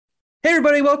Hey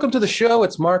everybody, welcome to the show.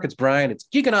 It's Mark, it's Brian, it's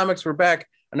Geekonomics. We're back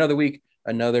another week,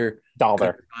 another good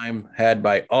Dollar. time had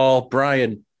by all.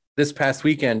 Brian, this past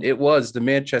weekend, it was the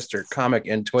Manchester Comic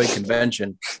and Toy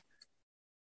Convention.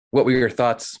 What were your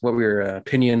thoughts? What were your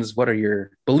opinions? What are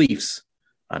your beliefs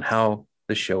on how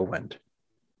the show went?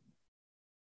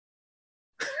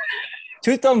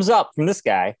 Two thumbs up from this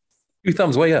guy. Two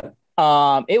thumbs way up.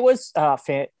 It was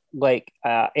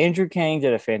Andrew Kang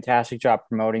did a fantastic job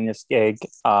promoting this gig.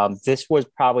 This was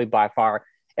probably by far,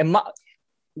 and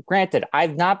granted,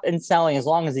 I've not been selling as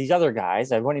long as these other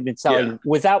guys. I've only been selling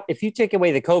without, if you take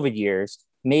away the COVID years,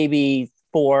 maybe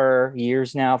 4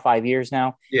 years now, 5 years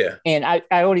now. Yeah. And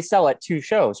I only sell at 2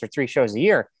 shows or 3 shows a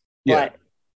year. Yeah. But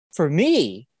for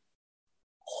me,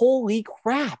 holy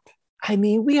crap. I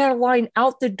mean, we had a line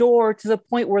out the door to the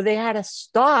point where they had to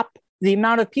stop the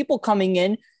amount of people coming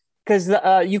in because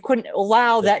you couldn't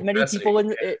allow that many people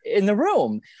in the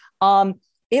room.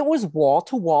 It was wall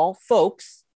to wall,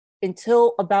 folks,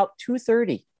 until about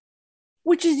 2:30,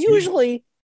 which is usually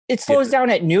it slows down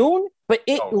at noon, but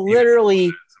it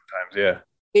literally sometimes,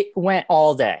 it went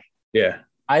all day. Yeah.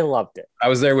 I loved it. I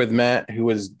was there with Matt, who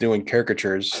was doing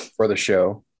caricatures for the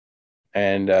show,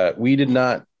 and we did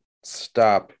not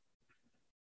stop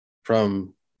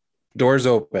from doors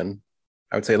open.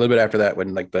 I would say a little bit after that,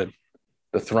 when like the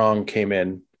throng came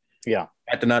in. Yeah.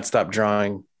 I had to not stop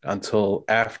drawing until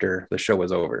after the show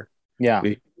was over. Yeah.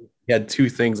 We had two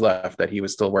things left that he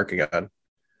was still working on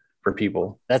for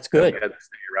people. That's good. He had to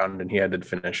stay around and he had to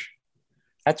finish.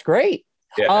 That's great.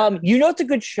 Yeah. It's a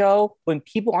good show when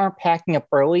people aren't packing up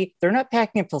early. They're not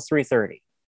packing up till 3:30.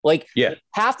 Like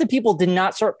half the people did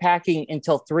not start packing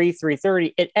until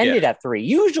 3:30. It ended at 3.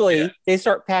 Usually they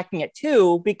start packing at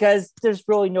 2 because there's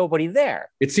really nobody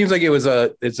there. It seems like it's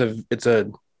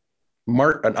an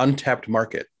untapped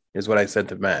market is what I said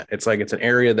to Matt. It's like it's an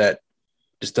area that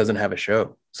just doesn't have a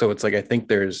show. So it's like I think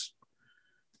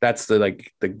that's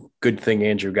the good thing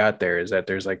Andrew got there is that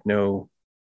there's like no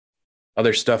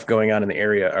other stuff going on in the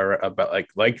area or about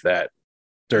like that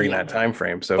during that time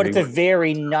frame. So but it's a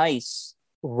very nice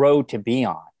road to be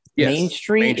on. Yes. Main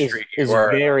Street is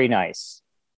very nice.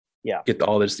 Yeah. Get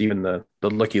all this, even the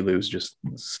looky-loos just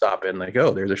stop in like,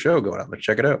 oh, there's a show going on. Let's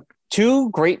check it out.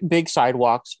 2 great big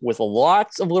sidewalks with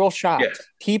lots of little shops. Yeah.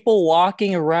 People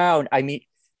walking around. I mean,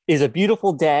 it's a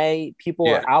beautiful day. People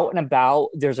are out and about.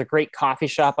 There's a great coffee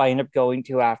shop I end up going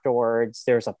to afterwards.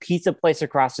 There's a pizza place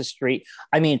across the street.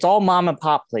 I mean, it's all mom and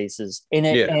pop places.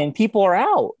 And people are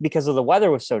out because of the weather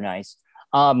was so nice.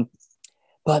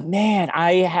 But man,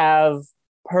 I have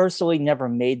personally never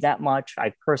made that much.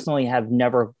 I personally have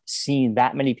never seen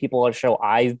that many people at a show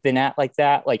I've been at like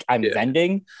that. Like I'm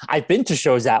vending. I've been to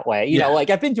shows that way. You know, like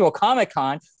I've been to a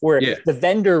Comic-Con where the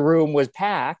vendor room was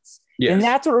packed. Yes. And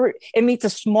that's what it means, a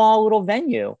small little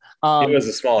venue. It was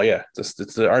a small, it's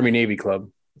the Army Navy Club.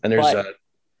 And there's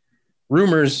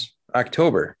rumors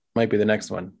October might be the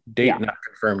next one. Date not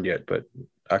confirmed yet, but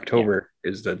October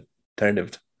is the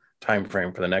tentative time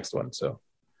frame for the next one. So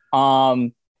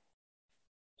and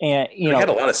we had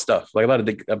a lot of stuff, like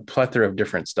a plethora of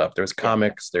different stuff. There was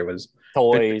comics, there was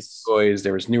toys,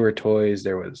 there was newer toys,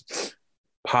 there was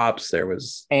pops, there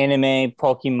was anime,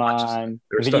 Pokemon,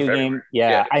 video game.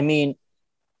 I mean,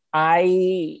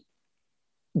 I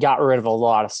got rid of a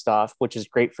lot of stuff, which is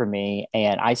great for me,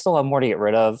 and I still have more to get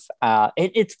rid of.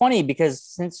 It's funny because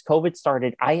since COVID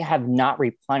started, I have not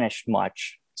replenished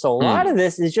much. So a lot of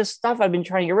this is just stuff I've been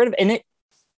trying to get rid of, and it's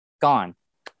gone.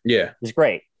 Yeah. It's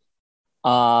great.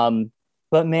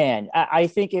 But man, I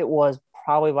think it was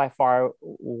probably by far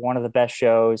one of the best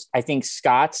shows. I think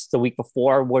Scott's the week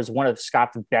before was one of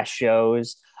Scott's best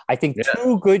shows. I think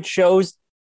 2 good shows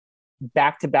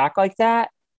back to back like that.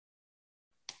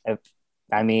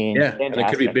 I mean, and it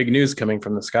could be big news coming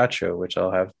from the Scott show, which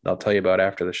I'll tell you about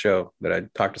after the show. That I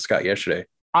talked to Scott yesterday.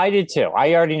 I did too.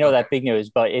 I already know that big news,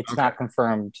 but it's not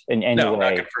confirmed in any way. No,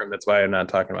 not confirmed. That's why I'm not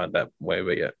talking about that way,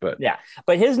 but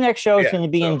his next show is going to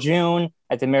be in June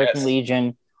at the American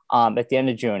Legion, at the end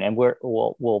of June, and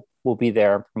we'll be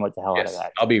there and promote the hell out of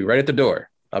that. I'll be right at the door.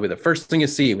 I'll be the first thing you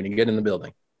see when you get in the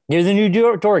building. You're the new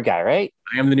door guy, right?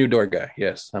 I am the new door guy.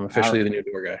 Yes, I'm officially the new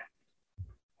door guy.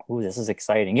 Ooh, this is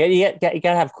exciting. You got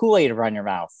to have Kool-Aid around your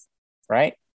mouth,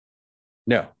 right?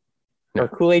 No. Or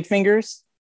Kool-Aid fingers?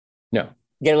 No.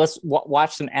 Let's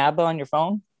watch some ABBA on your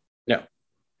phone? No.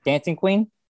 Dancing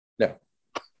Queen? No.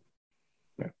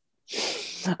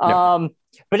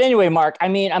 But anyway, Mark, I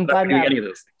mean, I'm glad any of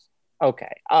those things. Okay.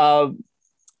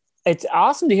 It's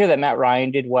awesome to hear that Matt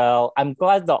Ryan did well. I'm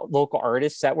glad the local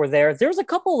artists that were there. There's a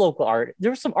couple local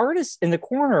there were some artists in the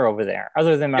corner over there,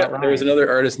 other than Matt Ryan. There was another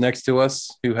artist next to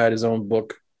us who had his own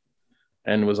book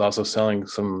and was also selling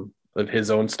some of his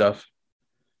own stuff,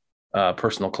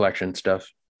 personal collection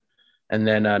stuff. And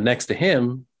then next to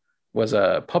him was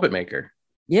a puppet maker.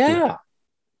 Yeah.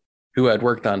 Who had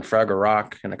worked on Fraggle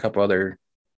Rock and a couple other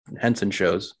Henson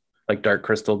shows, like Dark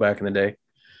Crystal back in the day.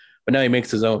 But now he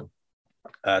makes his own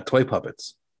toy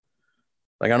puppets.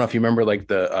 Like, I don't know if you remember, like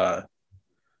the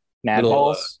Mad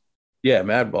Balls. Yeah,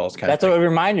 Mad Balls kind That's of. That's what it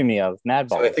reminded me of. Mad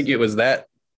Balls. So I think it was that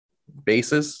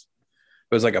basis.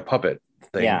 It was like a puppet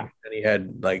thing. Yeah. And he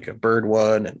had like a bird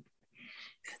one, and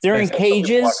they're in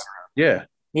cages. Yeah.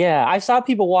 Yeah, I saw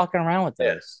people walking around with those.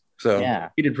 Yeah. So yeah,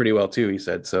 he did pretty well too, he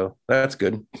said. So that's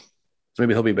good. So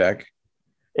maybe he'll be back.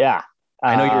 Yeah.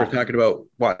 I know you were talking about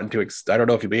wanting to. I don't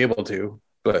know if you'll be able to,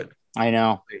 but I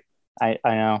know. I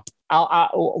know.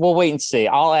 We'll wait and see.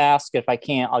 I'll ask. If I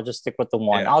can't, I'll just stick with the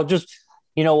one. Yeah. I'll just,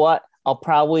 you know what? I'll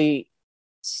probably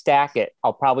stack it.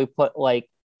 I'll probably put like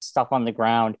stuff on the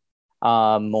ground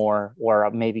more,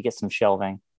 or maybe get some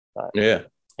shelving. But yeah,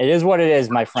 it is what it is,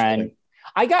 my friend.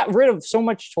 I got rid of so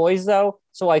much toys though,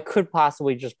 so I could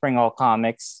possibly just bring all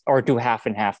comics or do half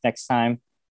and half next time.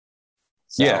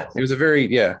 So, yeah, it was a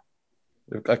very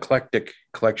eclectic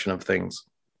collection of things.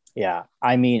 Yeah,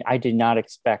 I mean, I did not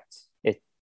expect it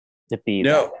to be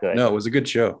that good. No, it was a good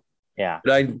show. Yeah,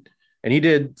 but and he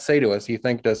did say to us, he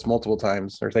thanked us multiple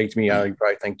times, or thanked me. I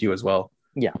probably thanked you as well.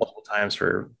 Yeah, multiple times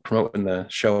for promoting the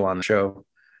show on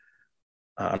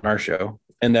our show,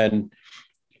 and then.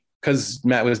 Because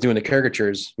Matt was doing the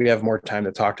caricatures, we have more time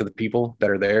to talk to the people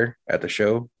that are there at the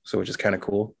show, so which is kind of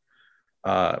cool.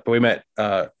 But we met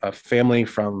a family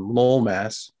from Lowell,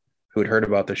 Mass, who had heard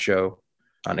about the show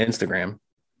on Instagram.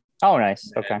 Oh,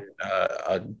 nice. Okay.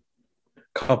 And, a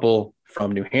couple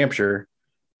from New Hampshire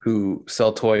who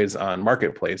sell toys on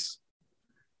Marketplace,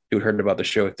 who had heard about the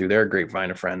show through their grapevine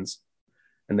of friends,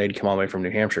 and they'd come all the way from New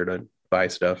Hampshire to buy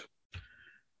stuff.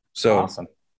 So awesome.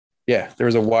 Yeah, there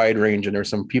was a wide range, and there's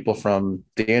some people from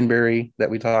Danbury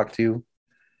that we talked to.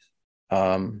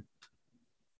 And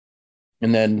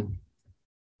then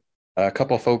a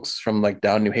couple of folks from like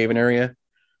down New Haven area,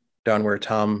 down where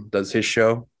Tom does his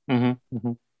show. Mm-hmm.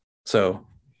 Mm-hmm. So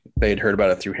they'd heard about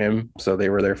it through him, so they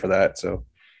were there for that. So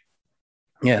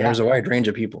yeah, there's a wide range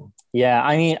of people. Yeah,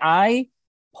 I mean, I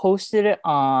posted it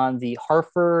on the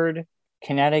Hartford,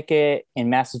 Connecticut, and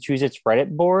Massachusetts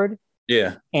Reddit board.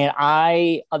 Yeah. And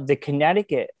the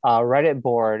Connecticut Reddit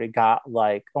board got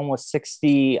like almost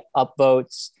 60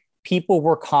 upvotes. People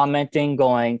were commenting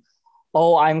going,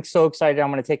 oh, I'm so excited. I'm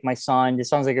going to take my son. This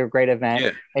sounds like a great event.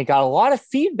 Yeah. It got a lot of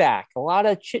feedback, a lot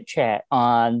of chit chat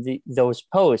on those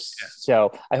posts. Yeah.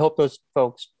 So I hope those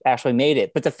folks actually made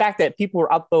it. But the fact that people were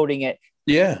upvoting it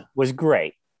was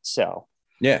great. So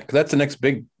yeah, because that's the next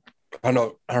big, I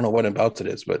don't know what about it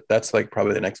is, but that's like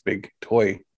probably the next big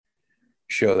toy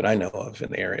show that I know of in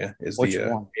the area is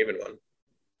the Haven one,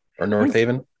 or North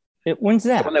Haven. When's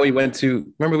that? The one that we went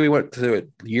to. Remember, we went to it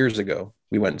years ago.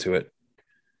 We went to it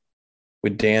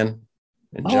with Dan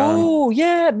and John. Oh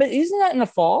yeah, but isn't that in the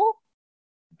fall?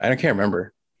 I can't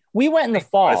remember. We went in the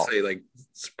fall. I'd say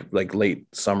like late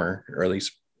summer, early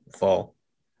fall.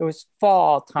 It was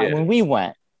fall time when we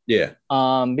went. Yeah.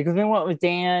 Because we went with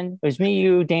Dan. It was me,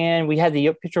 you, Dan. We had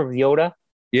the picture of Yoda.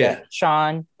 Yeah.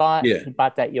 Sean bought. Yeah. He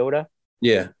bought that Yoda.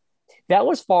 Yeah. That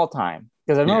was fall time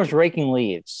because I remember I was raking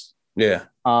leaves. Yeah.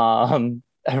 Around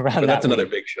but that's another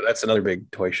big show. That's another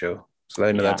big toy show. So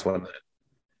I know that's one that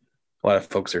a lot of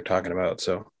folks are talking about.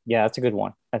 So yeah, that's a good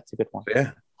one. That's a good one.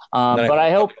 Yeah. But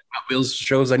I hope Hot Wheels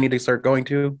shows I need to start going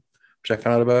to, which I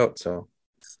found out about. So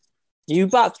you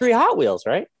bought 3 Hot Wheels,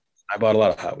 right? I bought a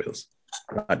lot of Hot Wheels,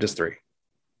 not just 3.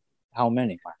 How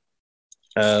many?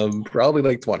 Probably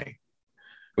like 20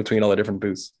 between all the different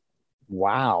booths.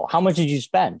 Wow. How much did you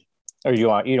spend? Or you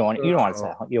don't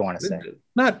want to say?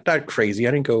 Not crazy.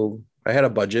 I didn't go. I had a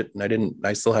budget, and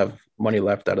I still have money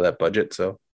left out of that budget,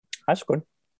 so that's good.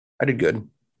 I did good.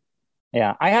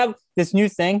 Yeah, I have this new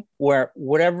thing where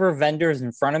whatever vendor is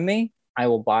in front of me, I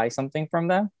will buy something from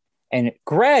them. And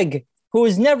Greg, who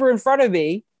is never in front of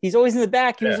me, he's always in the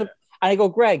back. And I go,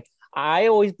 Greg, I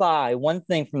always buy one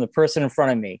thing from the person in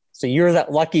front of me. So you're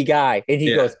that lucky guy. And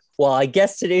he goes, well, I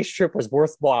guess today's trip was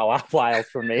worthwhile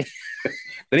for me.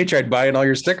 Then he tried buying all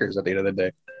your stickers at the end of the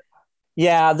day.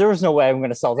 Yeah, there was no way I'm going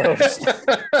to sell those.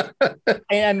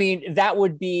 And I mean, that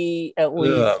would be at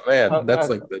least. Oh, man, that's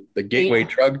like the gateway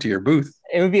drug to your booth.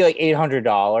 It would be like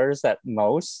 $800 at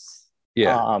most.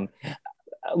 Yeah.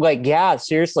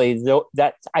 Seriously, though,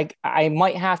 that I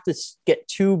might have to get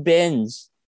 2 bins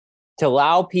to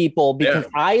allow people, because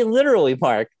I literally,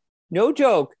 Mark, no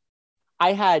joke,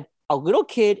 I had a little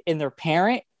kid and their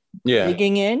parent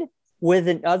digging in. with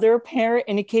another parent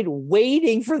and a kid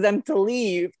waiting for them to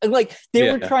leave. And like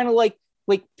they were trying to like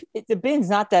the bin's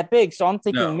not that big. So I'm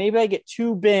thinking maybe I get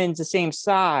 2 bins the same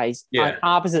size on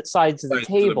opposite sides of the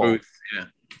table. The booth. Yeah.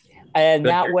 And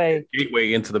that way,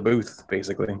 gateway into the booth,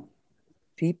 basically.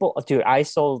 People, dude, I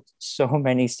sold so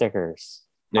many stickers.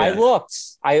 Yeah. I looked.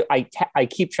 I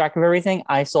keep track of everything.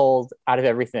 I sold out of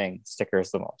everything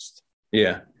stickers the most.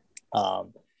 Yeah.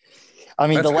 I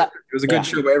mean, it was a good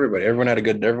show by everybody.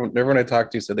 Everyone I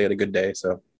talked to said they had a good day.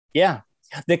 So yeah,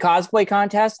 the cosplay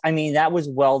contest. I mean, that was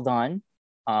well done.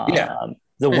 The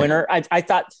winner, I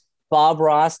thought Bob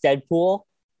Ross Deadpool,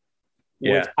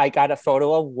 which I got a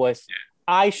photo of, was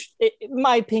in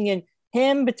my opinion,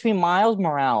 him between Miles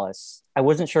Morales. I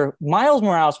wasn't sure. Miles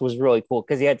Morales was really cool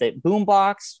because he had the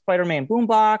boombox, Spider-Man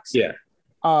boombox. Yeah.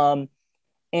 And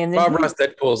then Bob Ross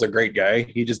Deadpool is a great guy.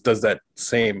 He just does that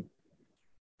same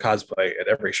cosplay at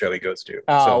every show he goes to.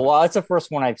 Oh, well, it's the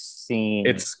first one I've seen.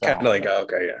 It's kind of like,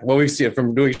 okay, yeah. Well, we've seen it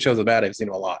from doing shows of that. I've seen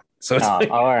him a lot. So it's all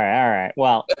right.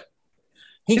 Well,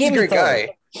 he's a great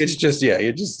guy. It's just,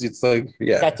 it's like,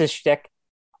 that's his shtick.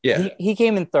 Yeah. He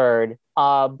came in third.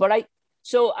 The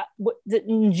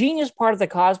ingenious part of the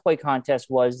cosplay contest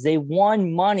was they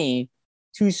won money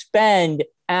to spend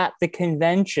at the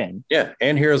convention. Yeah,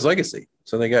 and Heroes Legacy.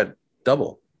 So they got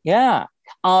double. Yeah.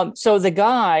 So the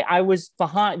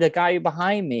guy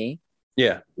behind me,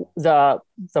 the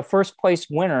first place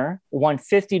winner won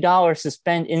 $50 to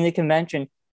spend in the convention.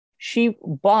 She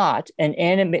bought an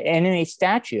anime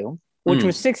statue, which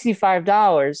was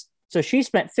 $65. So she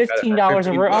spent $15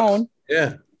 of her own.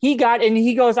 Yeah. He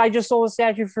goes, I just sold a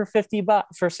statue for $50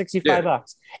 for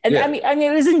 $65. And I mean,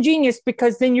 it was ingenious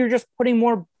because then you're just putting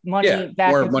more money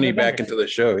back into the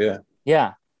show. Yeah.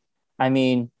 Yeah. I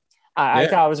mean, I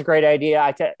thought it was a great idea.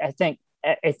 I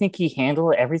think he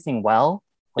handled everything well.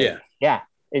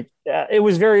 It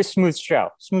was very smooth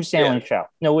sailing show.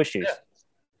 No issues. Yeah.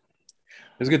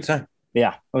 It was a good time.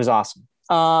 Yeah, it was awesome.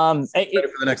 Ready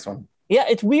for the next one. Yeah,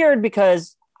 it's weird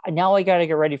because now I got to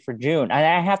get ready for June, and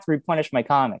I have to replenish my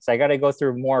comics. I got to go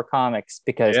through more comics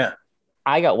because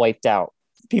I got wiped out.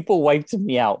 People wiped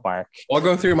me out, Mark. Well, I'll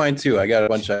go through mine too. I got a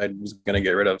bunch I was going to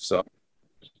get rid of, so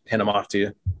hand them off to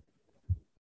you.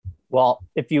 Well,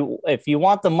 if you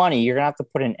want the money, you're gonna have to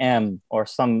put an M or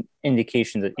some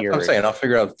indication that you're. I'm saying We'll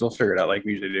figure it out like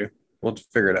we usually do. We'll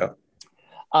figure it out.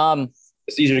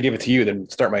 It's easier to give it to you than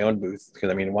start my own booth because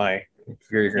I mean, why? If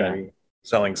you're gonna be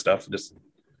selling stuff, just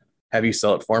have you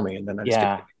sell it for me, and then I just give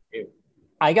it to you.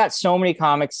 I got so many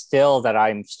comics still that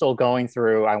I'm still going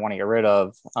through. I want to get rid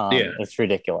of. It's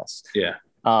ridiculous. Yeah.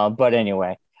 But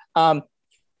anyway.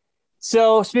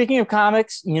 So speaking of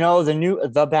comics,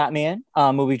 the Batman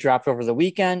movie dropped over the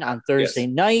weekend on Thursday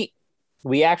night.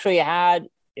 We actually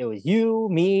it was you,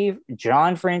 me,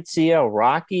 John Francia,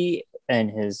 Rocky, and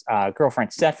his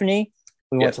girlfriend Stephanie.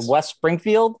 We went to West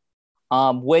Springfield,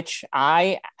 which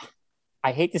I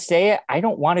hate to say it, I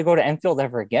don't want to go to Enfield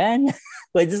ever again.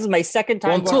 Like this is my second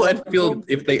time. Well, until Enfield,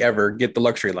 if they ever get the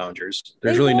luxury loungers,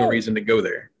 there's really no reason to go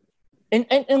there. And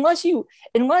unless you're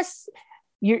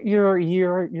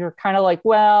kind of like,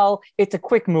 well, it's a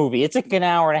quick movie. It's like an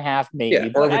hour and a half, maybe.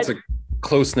 Yeah, or if it's a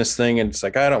closeness thing and it's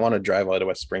like, I don't want to drive all the way to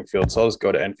West Springfield, so I'll just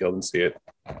go to Enfield and see it.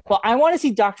 Well, I want to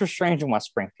see Doctor Strange in West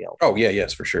Springfield. Oh, yeah,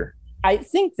 yes, for sure. I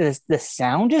think the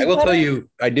sound is I will tell you,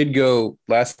 I did go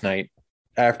last night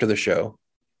after the show.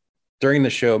 During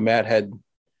the show, Matt had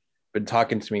been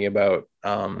talking to me about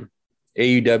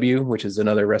AEW, which is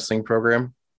another wrestling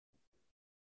program,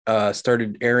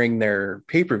 started airing their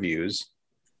pay-per-views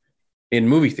in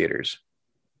movie theaters.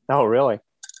 Oh, really?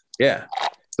 Yeah.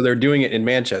 So they're doing it in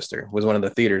Manchester, was one of the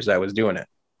theaters that was doing it.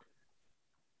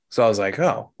 So I was like,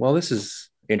 oh, well, this is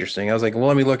interesting. I was like, well,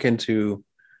 let me look into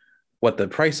what the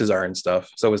prices are and stuff.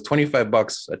 So it was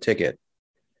 $25 a ticket,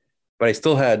 but I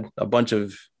still had a bunch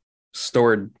of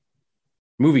stored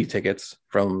movie tickets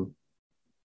from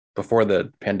before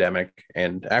the pandemic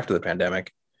and after the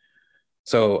pandemic.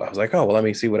 So I was like, oh, well, let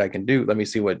me see what I can do. Let me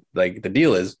see what like the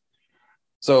deal is.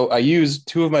 So I used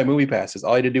 2 of my movie passes.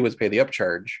 All I had to do was pay the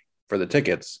upcharge for the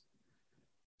tickets.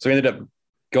 So we ended up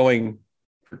going,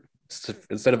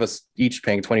 instead of us each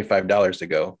paying $25 to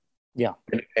go,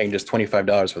 paying just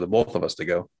 $25 for the both of us to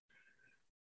go.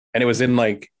 And it was in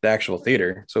like the actual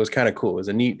theater. So it was kind of cool. It was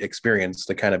a neat experience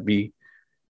to kind of be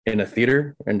in a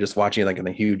theater and just watching like in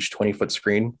a huge 20-foot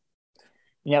screen.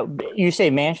 You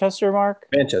say Manchester, Mark?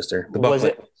 Manchester. Was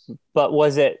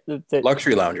it the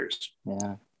luxury loungers?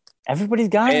 Yeah. Everybody's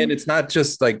got it. And it's not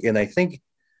just like, and I think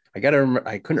I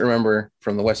couldn't remember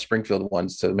from the West Springfield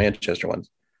ones to the Manchester ones.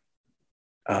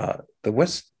 The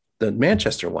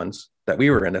Manchester ones that we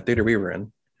were in, the theater we were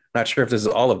in, not sure if this is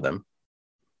all of them,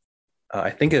 I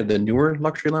think of the newer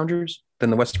luxury loungers than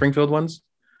the West Springfield ones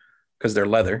because they're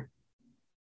leather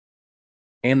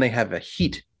and they have a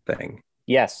heat thing.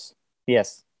 Yes,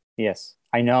 yes, yes.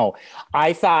 I know.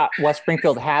 I thought West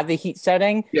Springfield had the heat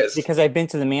setting Yes. because I've been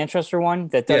to the Manchester one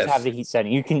that does have Yes. the heat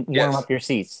setting. You can warm Yes. up your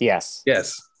seats. Yes.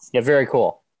 Yes. Yeah, very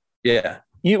cool. Yeah.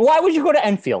 Why would you go to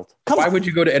Enfield? Why would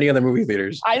you go to any other movie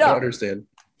theaters? I know. I don't understand.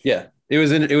 Yeah. It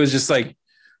was just like,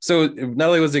 so not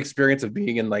only was the experience of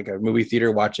being in like a movie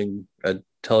theater watching a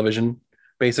television,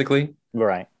 basically,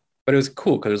 Right. but it was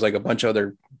cool because there's like a bunch of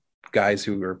other guys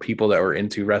who were people that were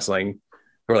into wrestling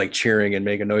who were like cheering and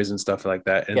making noise and stuff like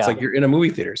that. And it's like you're in a movie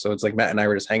theater. So it's like Matt and I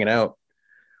were just hanging out.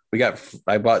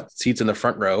 I bought seats in the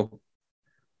front row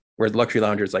where the luxury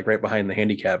lounger is like right behind the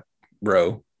handicap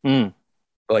row. Mm.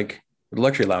 But like the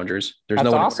luxury loungers, there's That's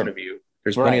no one awesome. in front of you.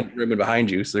 There's plenty of room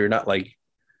behind you. So you're not like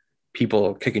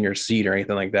people kicking your seat or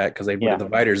anything like that because they put the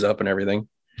dividers up and everything.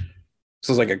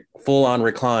 So it's like a full on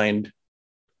reclined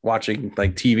watching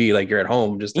like TV like you're at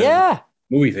home, just in a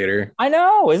movie theater. I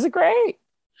know. Is it great?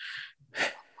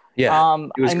 Yeah.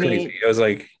 It was crazy. I was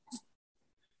like,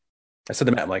 I said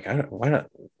to Matt, I'm like, why not?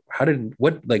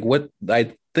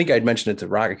 I think I'd mentioned it to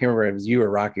Rock. I can't remember if it was you or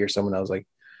Rocky or someone. I was like,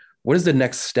 what is the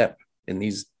next step in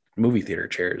these movie theater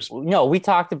chairs? No, we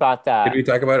talked about that. Did we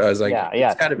talk about it? I was like,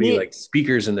 it's got to be like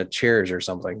speakers in the chairs or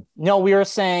something. No, we were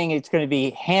saying it's going to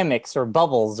be hammocks or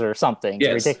bubbles or something.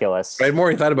 Yes. It's ridiculous. But I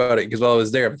more thought about it because while I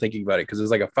was there, I'm thinking about it because it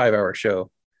was like a 5-hour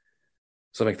show.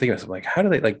 So I'm like thinking, I'm like, how do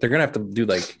they like? They're gonna have to do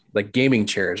like gaming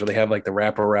chairs where they have like the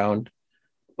wraparound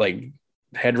like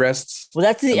headrests. Well,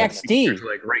 that's the like, XD,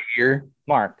 like right here,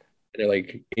 Mark. They're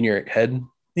like in your head.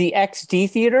 The XD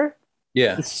theater.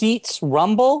 Yeah. The seats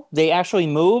rumble. They actually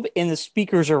move, and the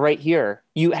speakers are right here.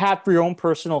 You have your own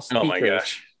personal speakers. Oh my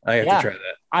gosh, I have to try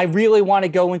that. I really want to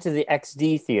go into the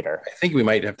XD theater. I think we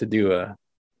might have to do a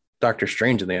Doctor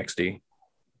Strange in the XD.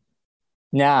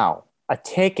 Now, a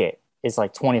ticket is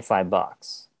like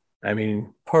 $25. I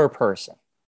mean, per person.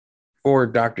 For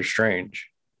Doctor Strange,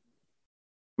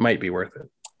 might be worth it.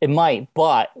 It might,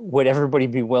 but would everybody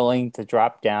be willing to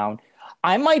drop down?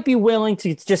 I might be willing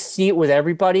to just see it with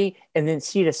everybody and then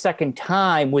see it a second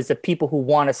time with the people who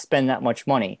want to spend that much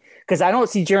money. Because I don't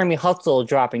see Jeremy Hutzel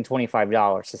dropping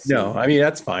 $25 to see. No, I mean,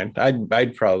 that's fine.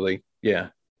 I'd probably, yeah.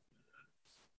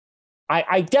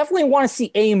 I definitely want to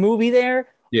see a movie there.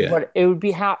 Yeah. But it would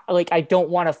be like I don't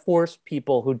want to force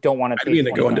people who don't want to pay.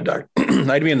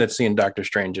 I'd be in the seeing Doctor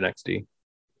Strange in XD.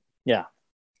 Yeah.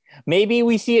 Maybe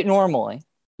we see it normally.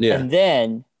 Yeah. And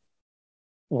then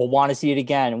we'll want to see it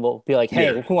again. And we'll be like,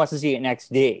 hey, who wants to see it in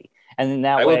XD? And then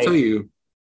that way. I will tell you,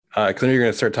 because you're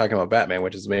going to start talking about Batman,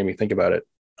 which has made me think about it.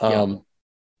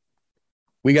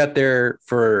 We got there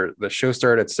for the show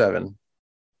started at 7.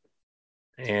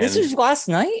 And this was last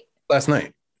night? Last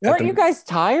night. Weren't you guys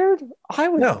tired? I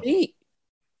was beat.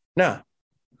 No,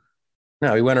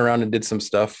 we went around and did some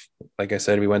stuff. Like I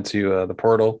said, we went to the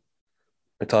portal.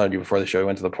 I told you before the show, we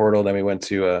went to the portal. Then we went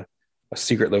to a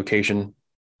secret location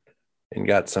and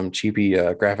got some cheapy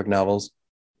graphic novels,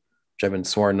 which I've been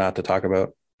sworn not to talk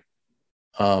about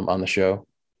on the show.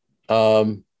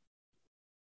 And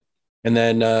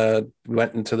then we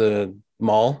went into the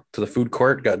mall, to the food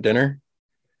court, got dinner, and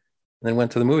then went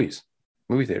to the movie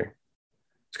theater.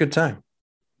 It's a good time.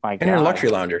 And you're a luxury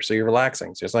lounger, so you're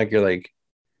relaxing. So it's like you're like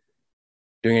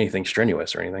doing anything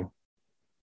strenuous or anything.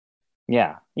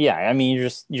 Yeah. I mean,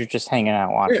 you're just hanging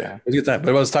out watching. Yeah, it was a good time. But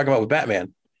I was talking about with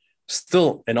Batman,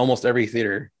 still in almost every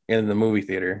theater in the movie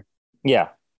theater. Yeah.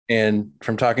 And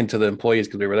from talking to the employees,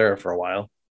 because we were there for a while,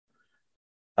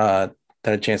 had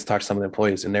a chance to talk to some of the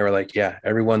employees, and they were like, "Yeah,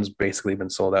 everyone's basically been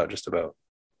sold out just about."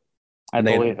 I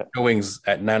believe it. Showings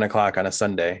at 9:00 on a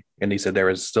Sunday, and he said there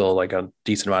was still like a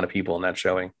decent amount of people in that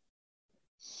showing.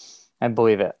 I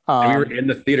believe it. We were in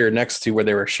the theater next to where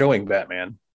they were showing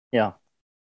Batman. Yeah,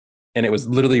 and it was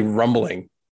literally rumbling.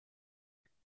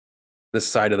 This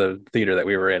side of the theater that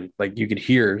we were in, like you could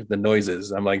hear the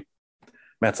noises. I'm like,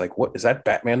 Matt's like, "What is that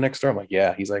Batman next door?" I'm like,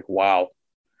 "Yeah." He's like, "Wow,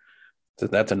 so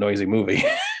that's a noisy movie."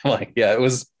 I'm like, yeah,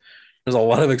 there's a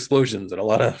lot of explosions and a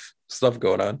lot of stuff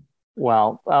going on.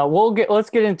 Well, let's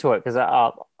get into it because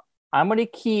I'm going to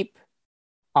keep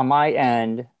on my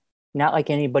end. Not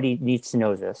like anybody needs to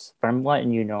know this, but I'm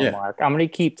letting you know, Mark. I'm going to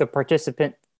keep the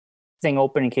participant thing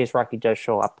open in case Rocky does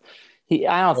show up.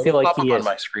 I don't feel like he is on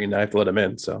my screen. I have to let him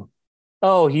in. So.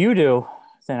 Oh, you do.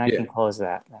 Then I can close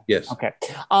that. Yes. Okay.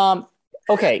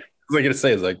 Okay. What I'm gonna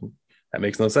say is like that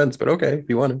makes no sense, but okay if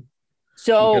you want to.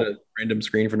 So you got a random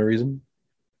screen for no reason.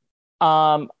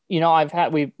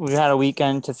 We've had a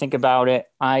weekend to think about it.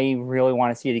 I really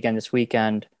want to see it again this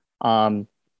weekend. I'm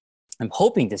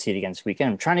hoping to see it again this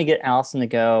weekend. I'm trying to get Allison to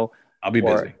go. I'll be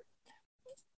busy.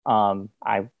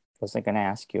 I wasn't going to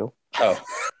ask you. Oh,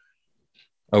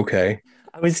 okay.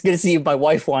 I was going to see if my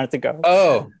wife wanted to go.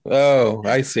 Oh,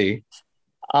 I see.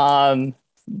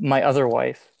 My other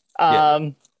wife.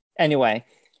 Anyway,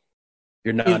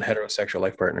 your non-heterosexual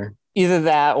life partner. Either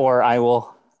that, or I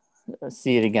will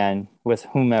see it again with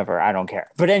whomever. I don't care.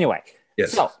 But anyway,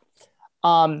 yes.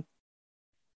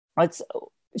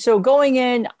 So going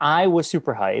in, I was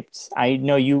super hyped. I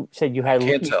know you said you had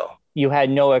you had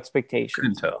no expectations.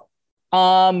 Couldn't tell.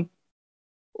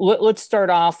 Let's start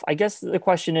off. I guess the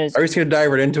question is: are we just gonna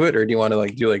dive right into it, or do you want to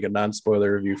like do like a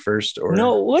non-spoiler review first? Or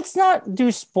no? Let's not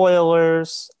do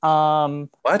spoilers.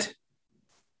 What?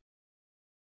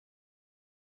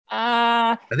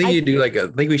 I think I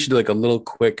think we should do like a little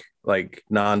quick like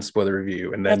non-spoiler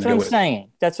review, and then that's what I'm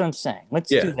saying. That's what I'm saying. Let's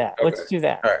do that. Okay. Let's do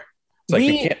that. All right. It's like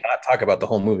we can't not talk about the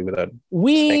whole movie without.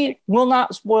 We will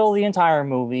not spoil the entire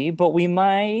movie, but we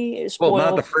might spoil. Well,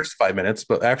 not the first 5 minutes,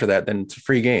 but after that, then it's a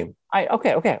free game.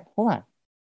 Okay. Hold on.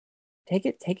 Take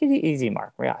it easy,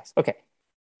 Mark. Relax. Okay.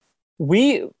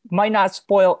 We might not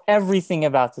spoil everything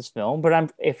about this film,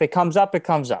 but if it comes up, it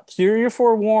comes up. So you're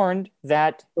forewarned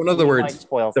that. In other words,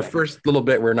 the first little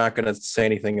bit, we're not going to say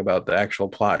anything about the actual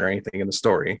plot or anything in the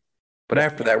story. But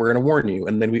after that, we're going to warn you,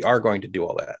 and then we are going to do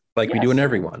all that, like we do in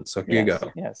everyone. So here you go.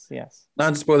 Yes.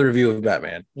 Non-spoiler review of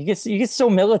Batman. You get so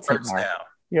militant, Mark.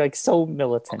 You're like so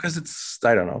militant. Because it's,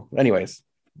 I don't know. Anyways,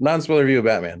 non-spoiler review of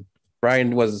Batman.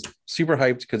 Brian was super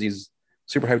hyped because he's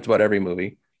super hyped about every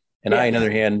movie. And I, on the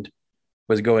other hand,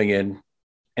 was going in,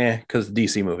 because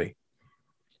DC movie.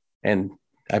 And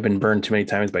I've been burned too many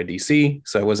times by DC,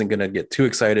 so I wasn't going to get too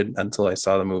excited until I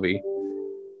saw the movie.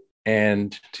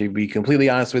 And to be completely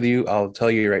honest with you, I'll tell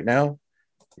you right now,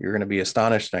 you're going to be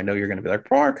astonished. I know you're going to be like,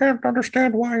 I can't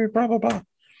understand why, blah, blah, blah.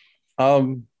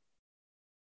 I'm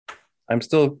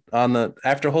still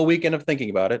after a whole weekend of thinking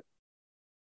about it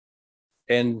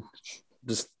and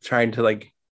just trying to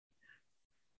like,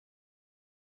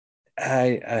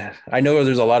 I know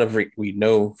there's a lot of, we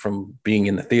know from being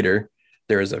in the theater,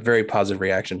 there is a very positive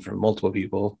reaction from multiple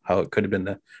people, how it could have been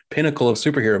the pinnacle of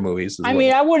superhero movies. I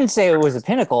mean, I wouldn't say it was a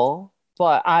pinnacle,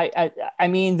 but I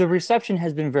mean, the reception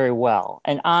has been very well.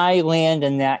 And I land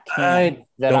in that camp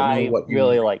that I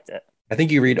really liked it. I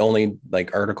think you read only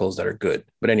like articles that are good.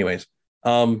 But anyways,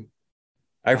 I've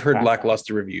heard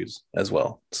lackluster reviews as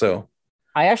well. So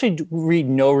I actually read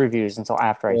no reviews until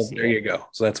after I see it. There you go.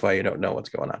 So that's why you don't know what's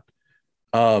going on.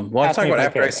 Well, I'm talking about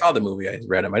after I saw the movie, I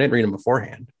read them. I didn't read them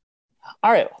beforehand.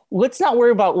 All right. Let's not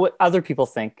worry about what other people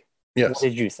think. Yes. What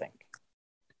did you think?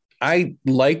 I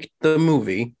liked the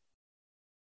movie.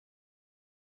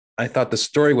 I thought the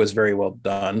story was very well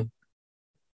done.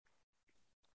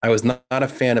 I was not a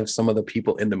fan of some of the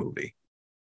people in the movie.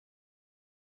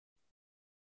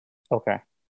 Okay.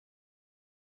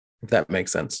 If that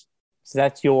makes sense. So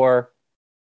that's your...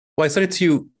 Well, I said it to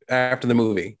you after the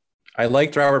movie. I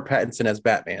liked Robert Pattinson as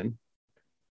Batman,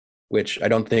 which I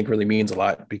don't think really means a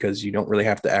lot because you don't really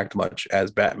have to act much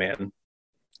as Batman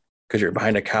because you're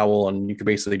behind a cowl and you can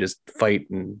basically just fight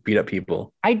and beat up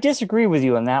people. I disagree with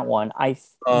you on that one.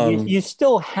 You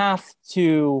still have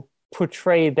to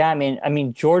portray Batman. I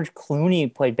mean, George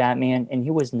Clooney played Batman and he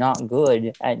was not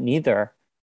good at neither.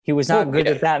 He was not good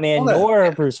at Batman nor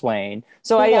Bruce Wayne.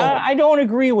 So I don't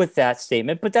agree with that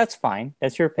statement, but that's fine.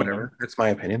 That's your opinion. Whatever. That's my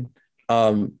opinion.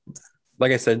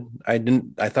 Like I said,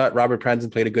 I thought Robert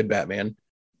Pattinson played a good Batman.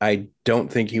 I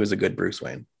don't think he was a good Bruce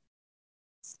Wayne.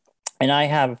 And I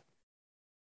have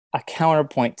a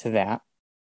counterpoint to that.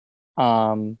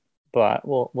 But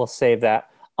we'll save that.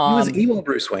 He was emo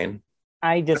Bruce Wayne.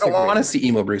 I disagree. I don't want to see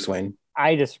emo Bruce Wayne.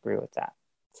 I disagree with that.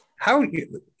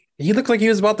 He looked like he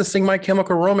was about to sing My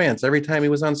Chemical Romance every time he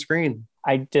was on screen.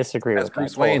 I disagree with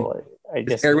Bruce that. Wayne. Totally.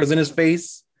 His hair was in his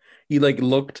face. He like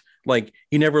looked like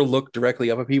he never looked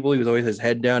directly up at people. He was always his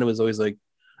head down. It was always like,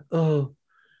 "Oh,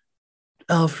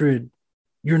 Alfred,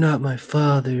 you're not my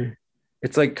father."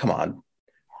 It's like, come on.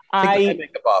 Take the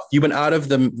makeup off. You've been out of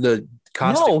the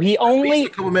costume. No, he only a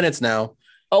couple minutes now.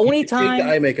 Only time take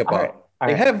the eye makeup off.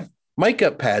 They have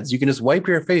makeup pads. You can just wipe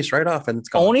your face right off and it's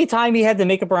gone. Only time he had the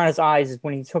makeup around his eyes is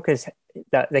when he took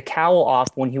the cowl off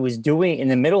when he was doing in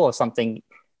the middle of something.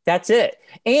 That's it.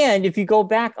 And if you go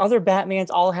back, other Batmans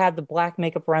all had the black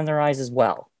makeup around their eyes as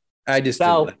well. I just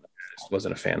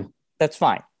wasn't a fan. That's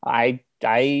fine. I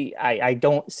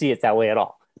don't see it that way at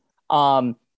all.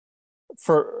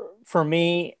 For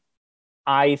me,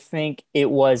 I think it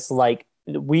was like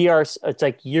it's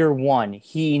like year one.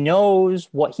 He knows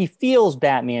what he feels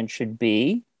Batman should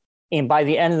be. And by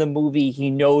the end of the movie, he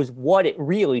knows what it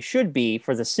really should be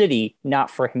for the city,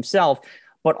 not for himself.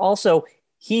 But also,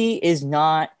 he is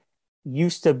not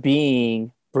used to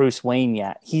being Bruce Wayne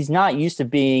yet. He's not used to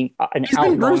being an He's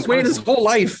been Bruce Wayne his whole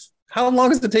life. How long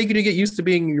does it take you to get used to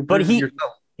being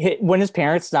yourself? When his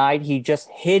parents died, he just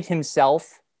hid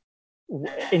himself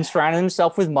and surrounded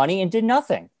himself with money and did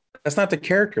nothing. That's not the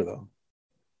character, though.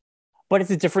 But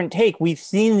it's a different take. We've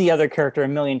seen the other character a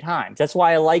million times. That's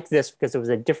why I like this, because it was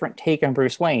a different take on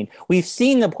Bruce Wayne. We've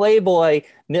seen the Playboy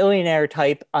millionaire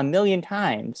type a million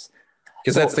times.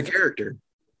 Because that's the character.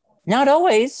 Not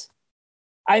always.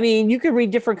 I mean, you could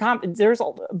read different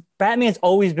Batman's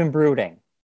always been brooding.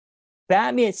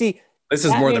 This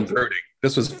is more than brooding.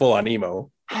 This was full on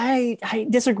emo. I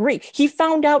disagree. He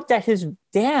found out that his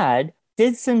dad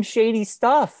did some shady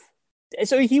stuff.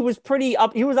 So he was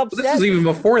he was upset. This was even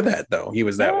before that, though. He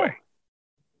was that way.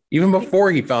 Even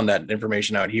before he found that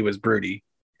information out, he was broody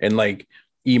and like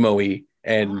emo-y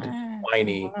and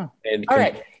whiny. And all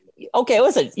right. Okay,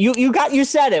 listen, you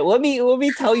said it. Let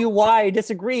me tell you why I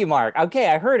disagree, Mark. Okay,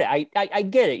 I heard it. I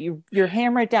get it. You're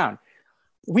hammering it down.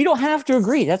 We don't have to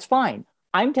agree. That's fine.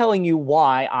 I'm telling you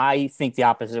why I think the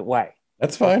opposite way.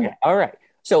 That's fine. Okay. All right.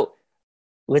 So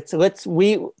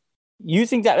you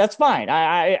think that's fine.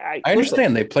 I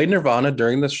understand. They played Nirvana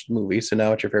during this movie, so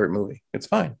now it's your favorite movie. It's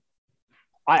fine.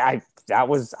 I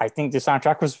think the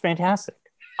soundtrack was fantastic.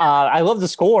 I love the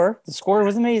score. The score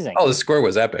was amazing. Oh, the score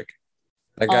was epic.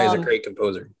 That guy is a great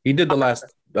composer. He did the last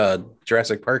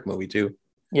Jurassic Park movie too.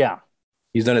 Yeah.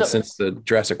 He's done it since the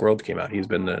Jurassic World came out. He's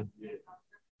been the...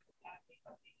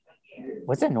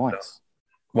 What's that noise?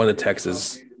 One of the techs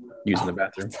is using the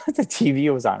bathroom. The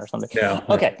TV was on or something. Yeah.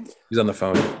 Okay. He's on the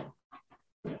phone.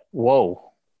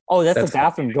 Whoa. Oh, that's the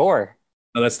bathroom door.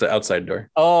 No, that's the outside door.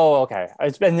 Oh, okay.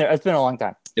 It's been there. It's been a long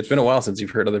time. It's been a while since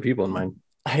you've heard other people in mine.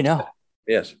 I know.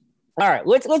 Yes. All right.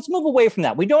 Let's move away from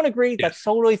that. We don't agree. Yes. That's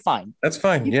totally fine. That's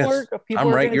fine. Yes.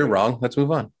 I'm right. You're wrong. Let's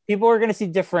move on. People are going to see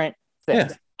different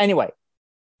things. Yeah. Anyway,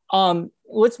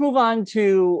 let's move on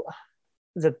to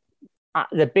the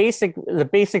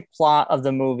basic plot of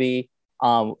the movie.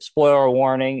 Spoiler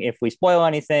warning: if we spoil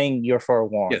anything, you're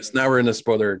forewarned. Yes. Now we're in the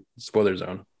spoiler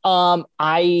zone.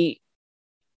 I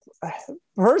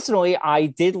personally, I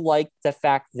did like the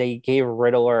fact they gave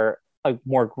Riddler a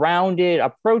more grounded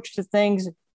approach to things.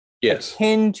 Yes.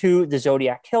 Akin to the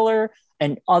Zodiac Killer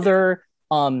and other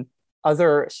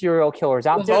serial killers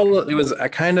out there. It was I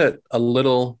kind of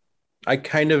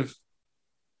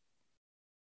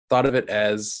thought of it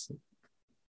as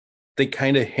they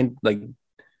kind of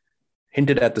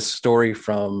hinted at the story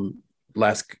from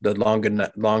the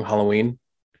long Halloween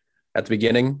at the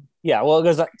beginning. Yeah, well,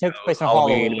 it takes place on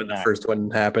Halloween when the first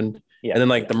one happened. Yeah. And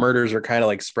then the murders are kind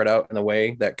of spread out in a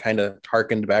way that kind of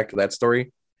harkened back to that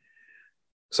story.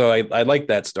 So I liked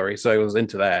that story. So I was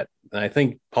into that. And I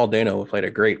think Paul Dano played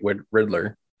a great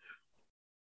Riddler.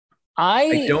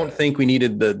 I don't think we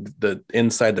needed the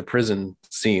inside the prison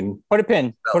scene. Put a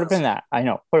pin. Put a pin in that. I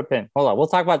know. Put a pin. Hold on. We'll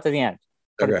talk about it at the end.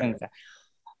 Put a pin in that.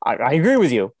 I agree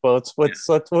with you. But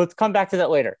let's come back to that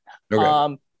later.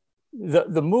 Okay.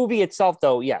 The movie itself,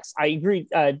 though, yes, I agree.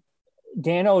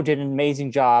 Dano did an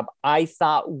amazing job. I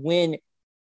thought when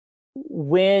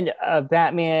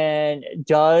Batman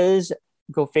does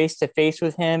go face to face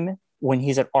with him when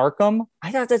he's at Arkham,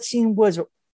 I thought that scene was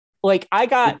I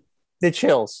got the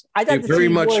chills. I thought it very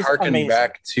much harkened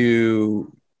back to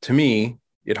me.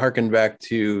 It harkened back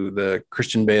to the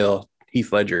Christian Bale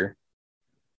Heath Ledger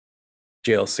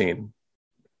jail scene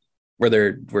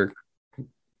where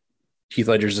Heath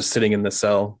Ledger's just sitting in the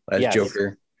cell as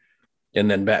Joker,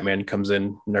 and then Batman comes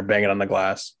in and they're banging on the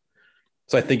glass.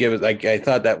 So I think it was I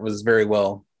thought that was very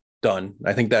well done.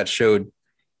 I think that showed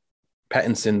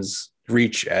Pattinson's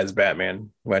reach as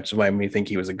Batman, which made me think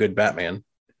he was a good Batman.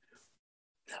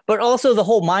 But also the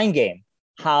whole mind game,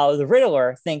 how the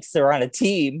Riddler thinks they're on a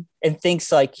team and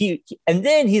thinks and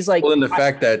then he's like, well, and the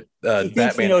fact that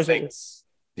Batman thinks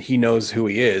he knows who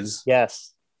he is.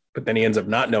 Yes. But then he ends up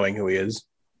not knowing who he is.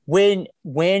 When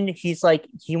he's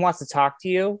he wants to talk to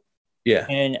you. Yeah.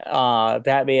 And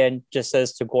Batman just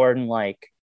says to Gordon,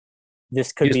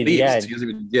 this could be the end.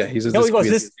 He says, no, he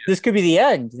goes, this could be the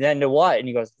end. Then to what? And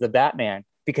he goes, the Batman,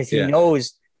 because he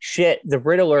knows shit. The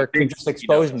Riddler could just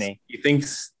expose me. He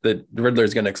thinks that the Riddler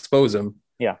is going to expose him.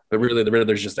 Yeah. But really, the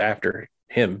Riddler's just after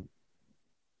him.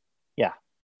 Yeah.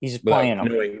 He's just playing him.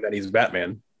 Knowing that he's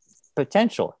Batman.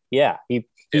 Potential. Yeah. He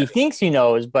thinks he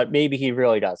knows, but maybe he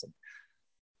really doesn't.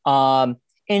 And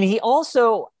I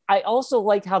also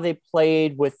liked how they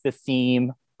played with the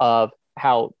theme of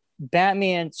how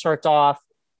Batman starts off,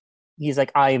 he's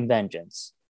like, I am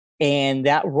vengeance. And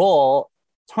that role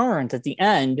turns at the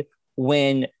end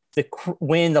when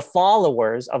the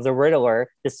followers of the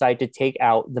Riddler decide to take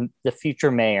out the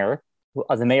future mayor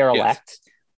the mayor-elect.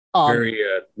 Very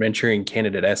Manchurian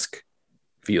Candidate-esque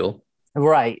feel.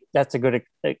 Right. That's a good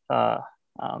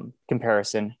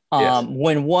comparison.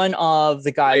 When one of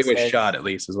the guys the way it was shot, at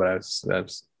least, is what I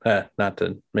was not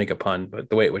to make a pun, but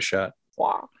the way it was shot.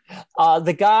 Wow.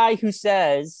 The guy who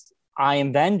says, "I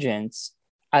am vengeance,"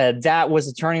 that was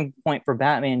a turning point for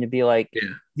Batman to be like,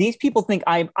 these people think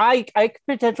I could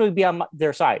potentially be on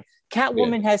their side.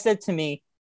 Catwoman has said to me,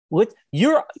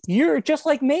 you're just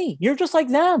like me. You're just like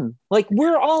them. Like,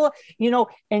 we're all,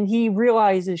 and he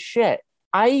realizes, shit,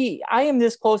 I am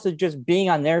this close to just being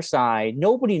on their side.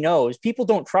 Nobody knows. People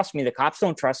don't trust me. The cops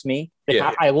don't trust me.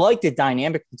 I like the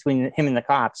dynamic between him and the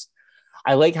cops.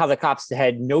 I like how the cops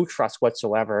had no trust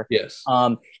whatsoever. Yes.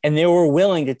 And they were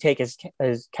willing to take his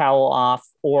cowl off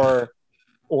or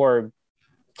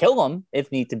kill him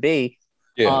if need to be.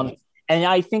 Yeah. And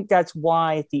I think that's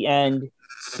why at the end,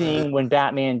 seeing when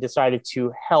Batman decided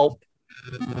to help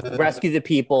rescue the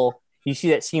people, you see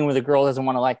that scene where the girl doesn't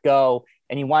want to let go,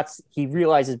 and he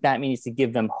realizes Batman needs to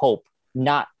give them hope,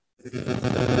 not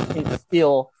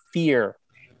instill fear.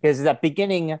 Because the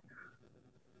beginning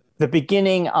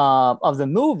of the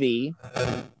movie,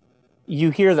 you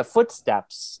hear the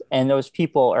footsteps, and those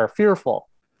people are fearful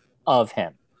of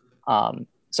him.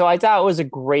 So I thought it was a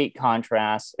great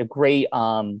contrast, a great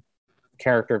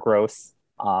character growth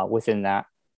within that.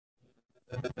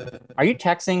 Are you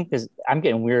texting? Because I'm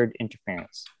getting weird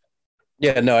interference.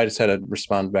 Yeah, no, I just had to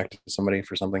respond back to somebody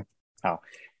for something. Oh,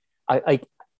 I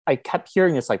kept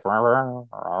hearing this like,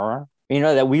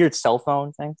 that weird cell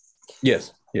phone thing.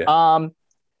 Yes. Yeah.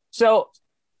 So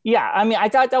yeah, I mean, I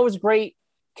thought that was great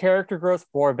character growth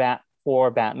for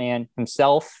Batman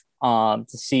himself. To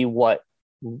see what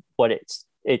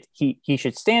he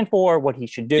should stand for, what he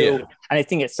should do, and I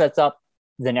think it sets up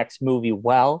the next movie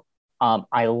well.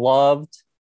 I loved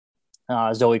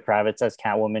Zoe Kravitz as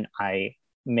Catwoman. I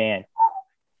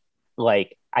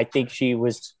think she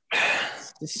was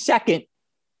second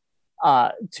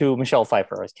to Michelle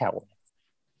Pfeiffer as Catwoman.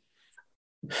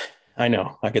 I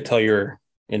know. I could tell you're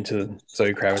into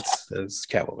Zoe Kravitz as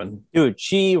Catwoman. Dude,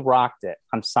 she rocked it.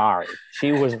 I'm sorry.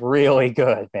 She was really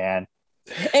good, man.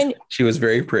 And she was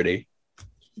very pretty.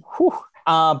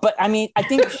 But I mean, I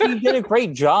think she did a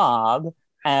great job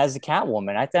as a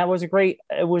Catwoman. I thought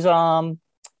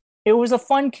it was a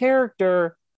fun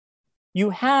character. You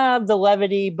have the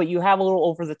levity, but you have a little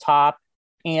over the top.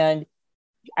 And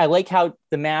I like how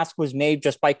the mask was made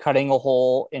just by cutting a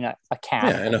hole in a cap.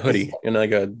 Yeah, and a hoodie, and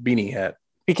like a beanie hat.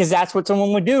 Because that's what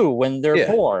someone would do when they're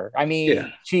poor. I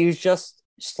mean, she was just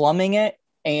slumming it,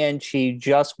 and she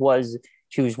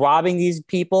was robbing these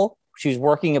people. She was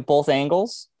working at both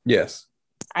angles. Yes.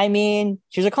 I mean,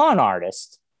 she's a con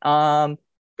artist. But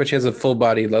she has a full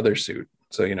body leather suit.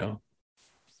 So,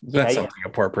 that's something a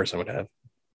poor person would have.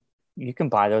 You can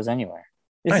buy those anywhere.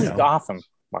 This is Gotham,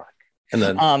 Mark. And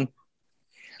then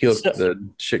the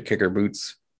shit kicker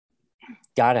boots.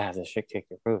 Gotta have the shit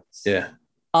kicker boots. Yeah.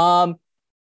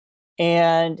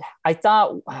 And I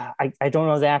thought, I don't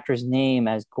know the actor's name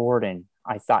as Gordon.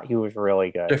 I thought he was really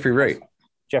good. Jeffrey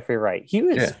Wright. He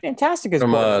was fantastic as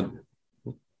Gordon.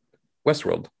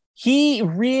 Westworld. He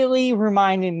really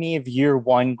reminded me of Year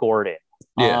One Gordon.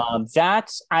 Yeah.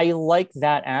 I like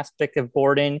that aspect of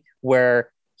Gordon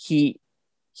where he's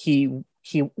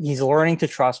learning to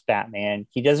trust Batman.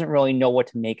 He doesn't really know what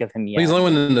to make of him yet. Well, he's the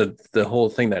only one in the whole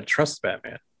thing that trusts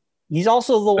Batman. He's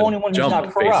also the only one who's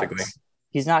not corrupt. Basically.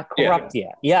 He's not corrupt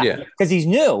yet. Yeah. Because he's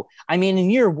new. I mean,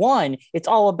 in Year One, it's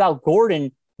all about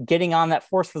Gordon getting on that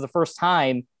force for the first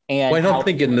time. And I don't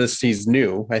think in this he's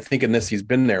new. I think in this he's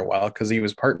been there a while because he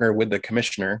was partnered with the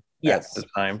commissioner at the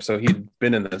time. So he'd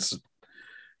been in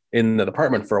the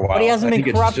department for a while. But he hasn't been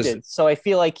corrupted. So I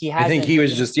feel like he hasn't. I think he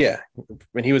was just,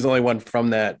 when he was the only one from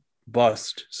that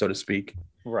bust, so to speak.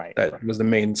 Right. That was the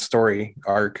main story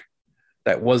arc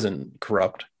that wasn't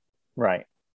corrupt. Right.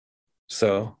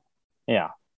 So.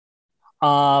 Yeah.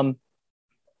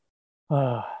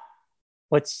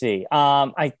 Let's see.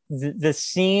 The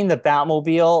scene, the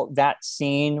Batmobile, that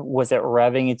scene, was it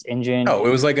revving its engine? Oh, it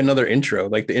was like another intro.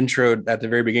 Like the intro at the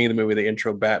very beginning of the movie, they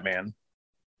intro Batman.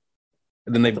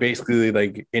 And then they basically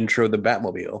like intro the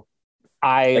Batmobile.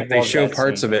 They show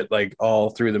parts of it like all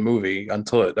through the movie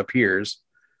until it appears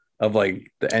of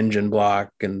like the engine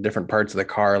block and different parts of the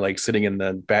car like sitting in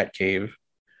the Batcave,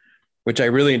 which I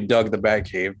really dug the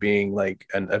Batcave being like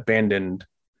an abandoned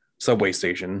subway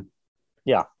station.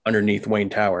 Yeah. Underneath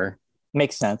Wayne Tower.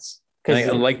 Makes sense. I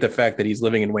like the fact that he's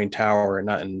living in Wayne Tower and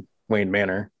not in Wayne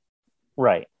Manor.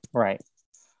 Right.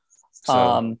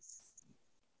 So.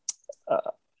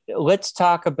 Let's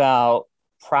talk about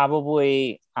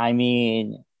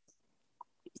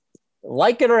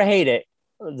like it or hate it,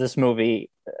 this movie,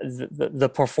 the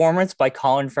performance by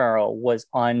Colin Farrell was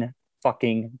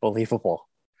unfucking believable.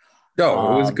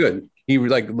 Oh, it was good. He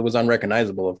like was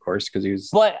unrecognizable, of course, because he was.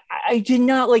 But I did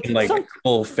not like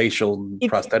full facial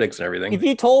prosthetics and everything. If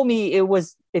you told me it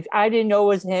was, if I didn't know it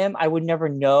was him, I would never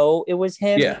know it was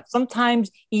him. Yeah.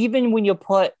 Sometimes even when you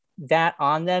put that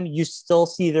on them, you still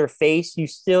see their face, you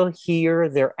still hear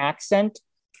their accent.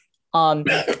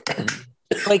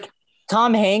 Like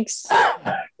Tom Hanks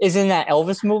is in that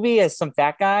Elvis movie as some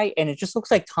fat guy, and it just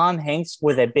looks like Tom Hanks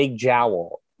with a big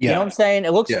jowl. Yeah. You know what I'm saying?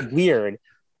 It looks weird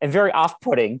and very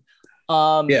off-putting.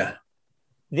 Yeah.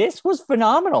 This was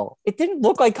phenomenal. It didn't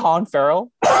look like Colin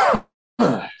Farrell.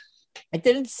 It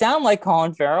didn't sound like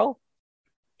Colin Farrell.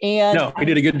 And no, he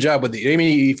did a good job with it. I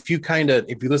mean, if you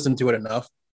listen to it enough,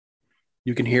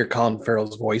 you can hear Colin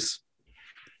Farrell's voice.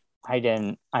 But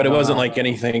it wasn't like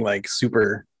anything like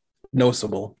super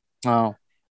noticeable. Oh.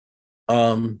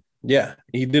 Yeah,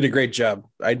 he did a great job.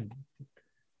 I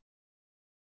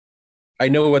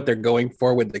know what they're going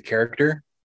for with the character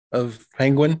of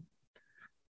Penguin.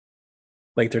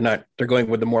 Like they're going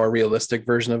with the more realistic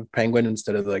version of Penguin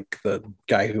instead of like the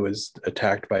guy who was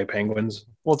attacked by penguins.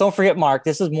 Well, don't forget, Mark,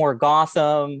 this is more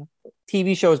Gotham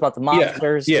TV shows about the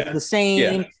monsters. Yeah. The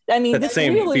same. Yeah. I mean, that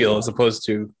same feel as opposed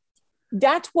to.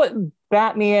 That's what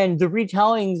Batman, the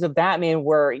retellings of Batman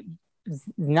were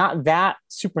not that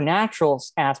supernatural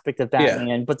aspect of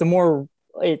Batman, but the more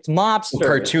it's mobster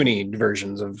cartoony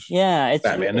versions of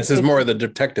Batman. This is more of the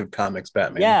Detective Comics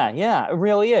Batman. Yeah, it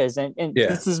really is, and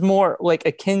this is more like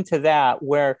akin to that,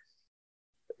 where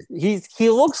he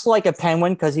looks like a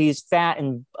penguin because he's fat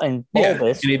and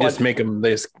bulbous. And you just make him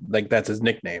this, like that's his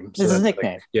nickname. So this is his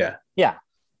nickname. Like,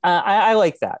 I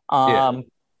like that.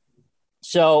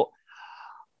 So,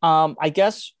 I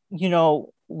guess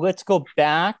let's go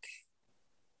back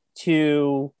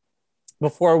to.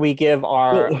 Before we give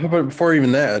our... but before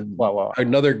even that,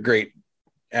 another great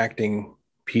acting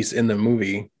piece in the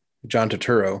movie, John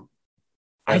Turturro.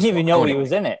 I didn't even know he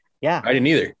was in it. Yeah. I didn't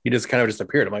either. He just kind of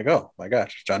appeared. I'm like, oh my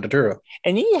gosh, John Turturro.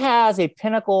 And he has a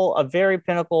very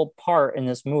pinnacle part in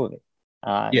this movie.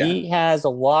 He has a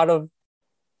lot of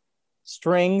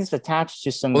strings attached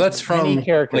to some that's from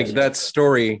characters. Like that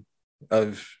story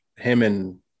of him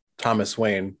and Thomas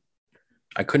Wayne.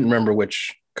 I couldn't remember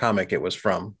which comic it was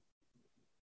from.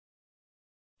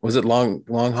 Was it Long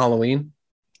Halloween?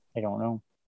 I don't know.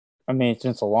 I mean, it's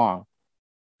been so long.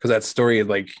 Because that story,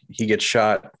 like he gets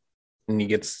shot and he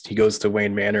goes to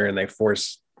Wayne Manor and they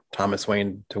force Thomas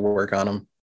Wayne to work on him.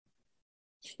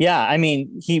 Yeah, I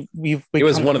mean, it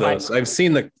was one of those. I've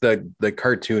seen the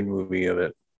cartoon movie of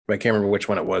it, but I can't remember which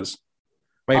one it was.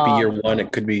 Might be year one.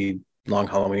 It could be Long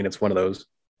Halloween. It's one of those.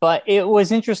 But it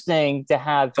was interesting to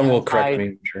have. Someone will correct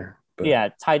me, sure. But. Yeah,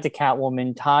 tied to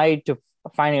Catwoman, tied to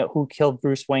finding out who killed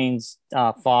Bruce Wayne's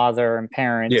father and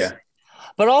parents. Yeah.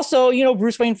 But also,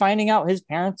 Bruce Wayne finding out his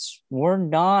parents were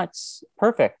not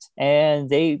perfect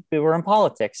and they were in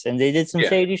politics and they did some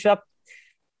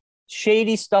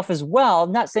shady stuff as well.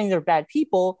 I'm not saying they're bad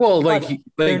people. Well,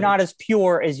 they're not as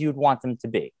pure as you'd want them to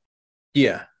be.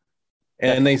 Yeah.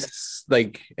 And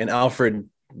and Alfred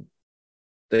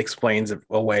explains it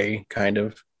away, kind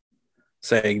of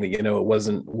saying that, it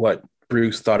wasn't what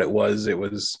Bruce thought it was. It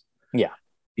was,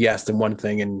 he asked him one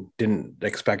thing and didn't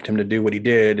expect him to do what he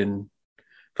did. And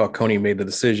Falcone made the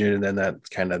decision. And then that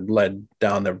kind of led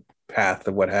down the path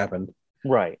of what happened.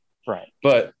 Right.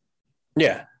 But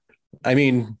yeah, I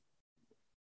mean,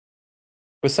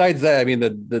 besides that, I mean,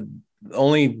 the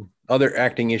only other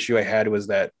acting issue I had was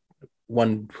that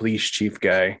one police chief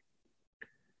guy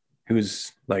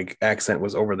whose like accent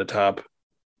was over the top.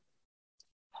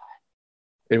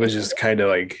 It was just kind of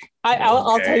like...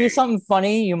 I'll tell you something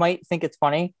funny. You might think it's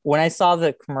funny. When I saw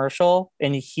the commercial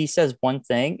and he says one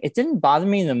thing, it didn't bother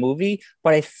me in the movie,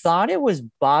 but I thought it was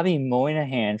Bobby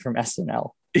Moynihan from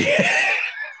SNL.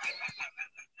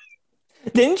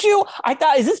 Didn't you? I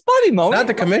thought, is this Bobby Moynihan? Not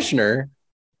the commissioner.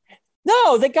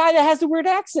 No, the guy that has the weird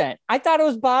accent. I thought it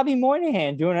was Bobby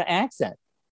Moynihan doing an accent.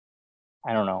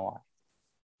 I don't know why.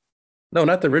 No,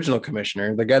 not the original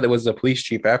commissioner. The guy that was the police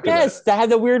chief after that. Yes, that had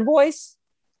the weird voice.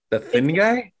 The thin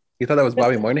guy? You thought that was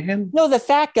Bobby Moynihan? No, the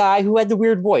fat guy who had the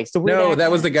weird voice. That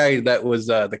was the guy that was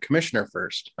the commissioner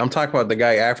first. I'm talking about the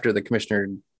guy after the commissioner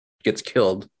gets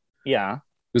killed. Yeah.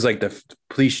 Who's like the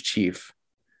police chief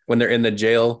when they're in the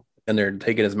jail and they're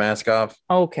taking his mask off.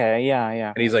 Okay, yeah.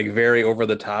 And he's like very over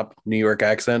the top New York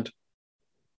accent.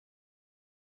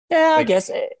 Yeah, I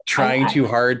guess. Trying too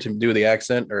hard to do the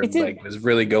accent or was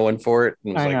really going for it.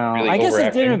 And was, I know. Really I guess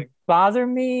it didn't bother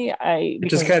me. It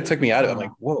just kind of took me out of it. I'm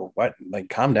like, whoa, what? Like,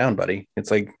 calm down, buddy. It's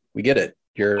like, we get it.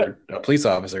 You're a police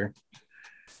officer.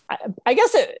 I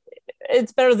guess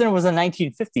it's better than it was a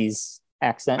 1950s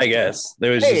accent. I guess it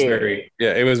was just very,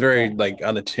 it was very like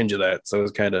on the tinge of that. So it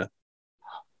was kind of.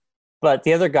 But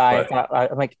the other guy,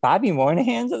 I'm like, Bobby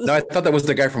Moynihan's. No, I thought that was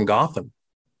the guy from Gotham.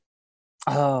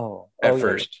 At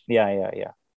first. Yeah.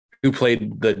 Who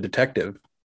played the detective.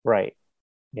 Right.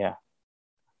 Yeah.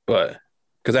 But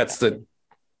because that's the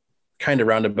kind of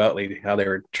roundaboutly how they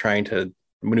were trying to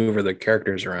maneuver the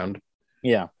characters around.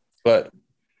 Yeah. But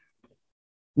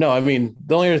no, I mean,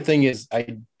 the only other thing is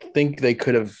I think they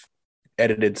could have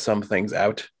edited some things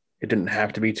out. It didn't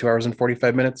have to be 2 hours and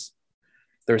 45 minutes.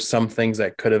 There's some things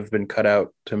that could have been cut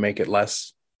out to make it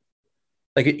less.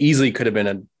 Like it easily could have been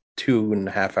a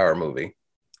 2.5 hour movie.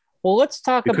 Well, let's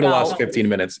talk about. You could have lost 15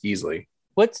 minutes easily.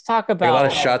 Let's talk about like a lot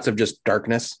of shots of just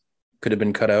darkness could have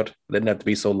been cut out. They didn't have to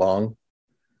be so long.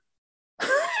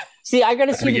 See, I got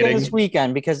to see it again this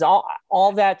weekend because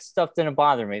all that stuff didn't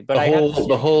bother me. But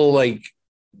the whole like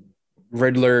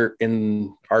Riddler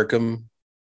in Arkham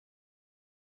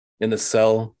in the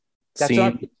cell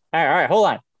scene. All right, hold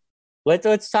on.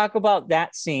 Let's talk about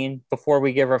that scene before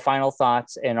we give our final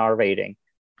thoughts and our rating.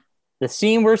 The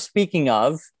scene we're speaking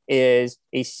of is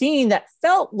a scene that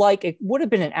felt like it would have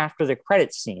been an after the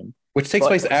credits scene. Which takes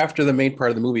place after the main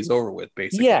part of the movie is over with,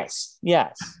 basically. Yes.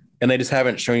 And they just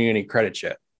haven't shown you any credits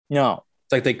yet. No.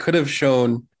 It's like they could have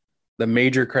shown the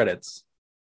major credits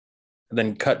and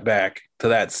then cut back to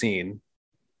that scene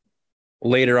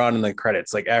later on in the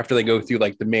credits, like after they go through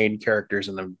like the main characters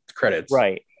in the credits.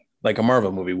 Right. Like a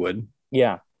Marvel movie would.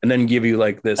 Yeah. And then give you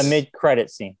like this a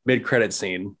mid-credit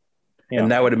scene. Yeah.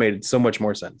 And that would have made so much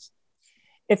more sense.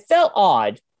 It felt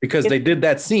odd. Because they did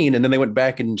that scene and then they went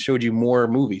back and showed you more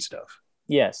movie stuff.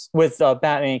 Yes. With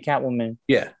Batman and Catwoman.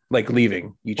 Yeah. Like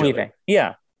leaving each other.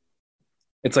 Yeah.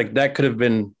 It's like that could have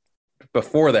been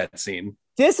before that scene.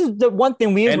 This is the one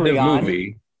thing we agree on.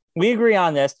 Movie. We agree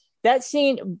on this. That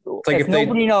scene, like if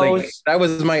nobody knows. Like, that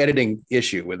was my editing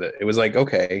issue with it. It was like,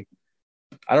 okay,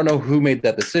 I don't know who made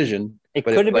that decision. It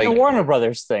could have been a Warner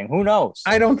Brothers thing. Who knows?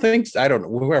 I don't think so. I don't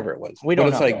know. Whoever it was. We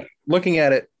don't know. It's like looking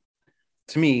at it,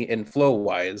 to me, in flow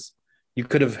wise, you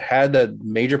could have had the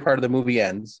major part of the movie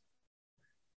ends,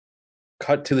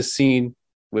 cut to the scene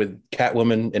with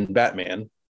Catwoman and Batman,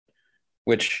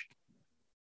 which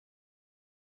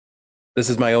this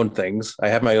is my own things. I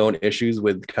have my own issues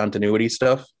with continuity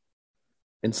stuff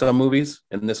in some movies,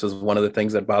 and this was one of the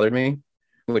things that bothered me,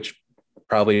 which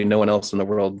probably no one else in the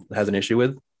world has an issue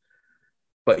with.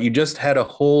 But you just had a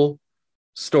whole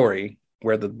story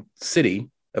where the city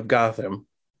of Gotham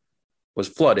was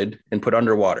flooded and put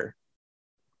underwater.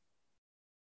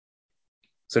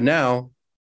 So now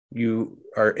you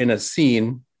are in a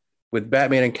scene with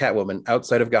Batman and Catwoman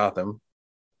outside of Gotham.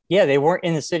 Yeah, they weren't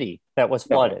in the city that was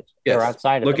flooded. Yes. They're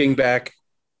outside of looking back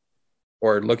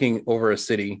or looking over a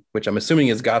city, which I'm assuming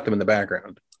is Gotham in the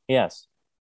background. Yes.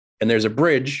 And there's a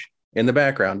bridge in the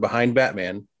background behind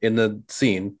Batman in the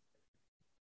scene.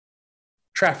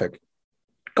 Traffic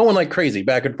going like crazy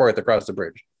back and forth across the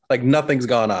bridge. Like nothing's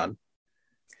gone on.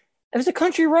 It was a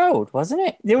country road, wasn't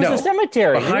it? There was a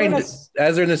cemetery.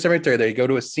 As they're in the cemetery, they go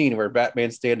to a scene where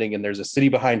Batman's standing and there's a city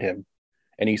behind him.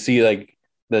 And you see like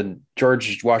the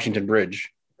George Washington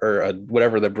Bridge or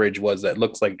whatever the bridge was that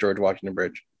looks like George Washington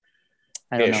Bridge.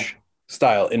 I don't know.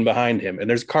 Style in behind him. And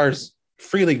there's cars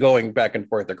freely going back and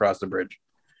forth across the bridge.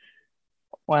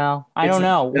 Well, I don't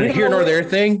know. Here nor there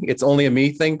thing. It's only a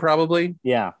me thing, probably.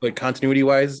 Yeah. But continuity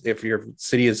wise, if your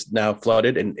city is now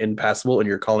flooded and impassable and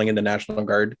you're calling in the National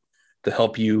Guard to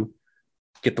help you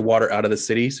get the water out of the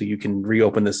city so you can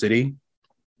reopen the city,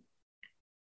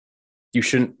 you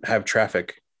shouldn't have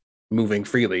traffic moving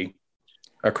freely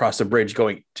across the bridge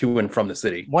going to and from the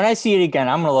city. When I see it again,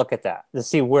 I'm going to look at that to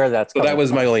see where that's going. So that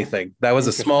was my only thing. That was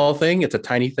a small thing. It's a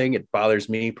tiny thing. It bothers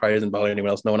me. Probably doesn't bother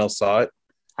anyone else. No one else saw it.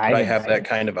 I have that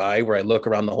kind of eye where I look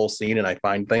around the whole scene and I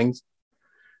find things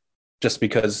just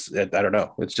because I don't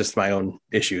know. It's just my own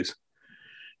issues.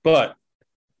 But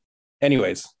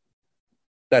anyways,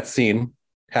 that scene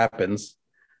happens.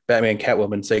 Batman and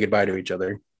Catwoman say goodbye to each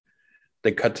other.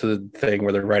 They cut to the thing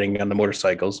where they're riding on the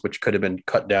motorcycles, which could have been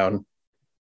cut down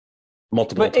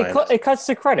multiple times. It cuts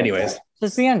the credits. Anyways.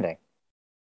 It's the ending.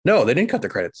 No, they didn't cut the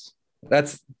credits.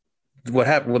 That's what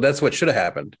happened. Well, that's what should have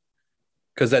happened.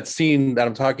 Because that scene that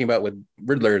I'm talking about with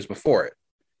Riddler is before it.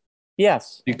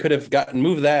 Yes. You could have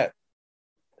moved that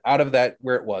out of that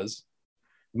where it was,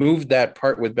 moved that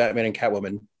part with Batman and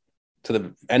Catwoman to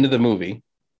the end of the movie,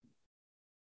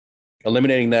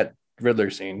 eliminating that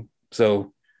Riddler scene.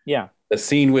 So yeah, the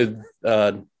scene with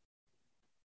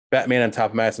Batman on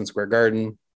top of Madison Square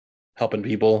Garden, helping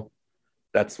people,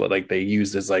 that's what like they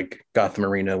used as like Gotham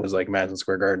Arena was like Madison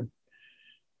Square Garden.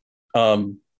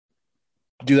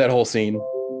 Do that whole scene,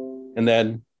 and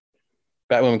then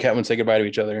Batwoman and Catwoman say goodbye to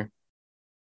each other.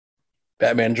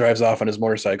 Batman drives off on his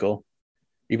motorcycle,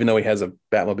 even though he has a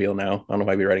Batmobile now. I don't know if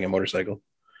I'd be riding a motorcycle.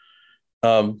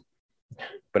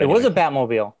 But it was a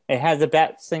Batmobile. It has a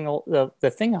bat single,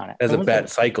 the thing on it. As a bat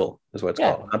cycle is what it's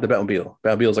called. Not the Batmobile.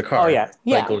 Batmobile is a car. Oh yeah,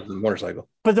 yeah. Cycle is a motorcycle.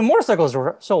 But the motorcycles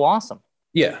were so awesome.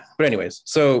 Yeah, but anyways,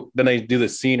 so then they do the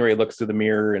scene where he looks through the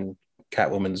mirror and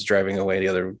Catwoman's driving away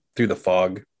through the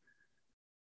fog.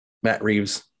 Matt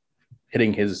Reeves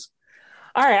hitting his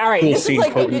all right. Cool scene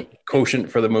like, quotient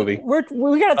for the movie.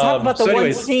 We got to talk about the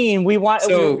one scene we want.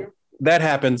 So that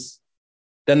happens.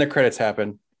 Then the credits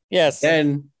happen. Yes.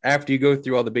 Then after you go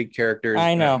through all the big characters,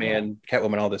 I know, Batman,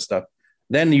 Catwoman, all this stuff,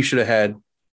 then you should have had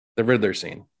the Riddler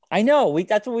scene. I know.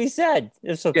 That's what we said.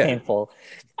 It's so painful.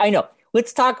 I know.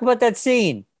 Let's talk about that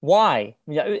scene. Why?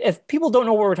 If people don't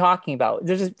know what we're talking about,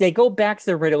 they go back to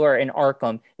the Riddler in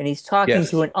Arkham, and he's talking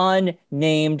to an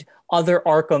unnamed other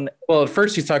Arkham. Well, at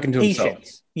first he's talking to himself.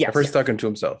 Yes. At first he's talking to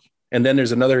himself, and then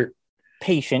there's another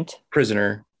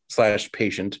prisoner /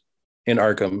 patient in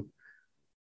Arkham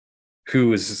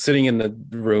who is sitting in the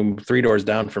room 3 doors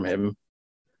down from him,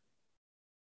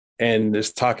 and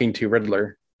is talking to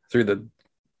Riddler through the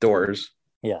doors.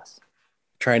 Yes,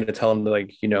 trying to tell him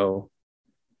like,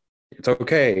 it's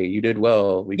okay. You did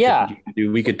well. We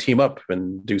could team up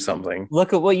and do something.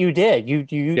 Look at what you did.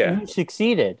 You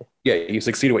succeeded. Yeah, you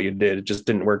succeeded what you did. It just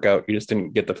didn't work out. You just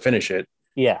didn't get to finish it.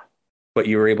 Yeah. But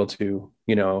you were able to,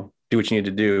 do what you need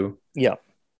to do. Yeah.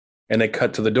 And they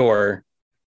cut to the door,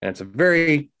 and it's a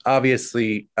very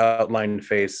obviously outlined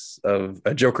face of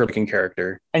a Joker-looking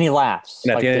character. And he laughs.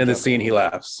 And at the end of the scene, he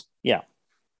laughs. Yeah.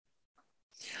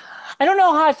 I don't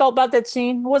know how I felt about that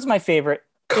scene. It was my favorite.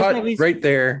 Cut right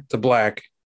there to black,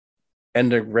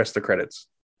 and the rest of the credits.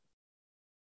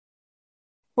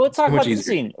 Well, let's talk about the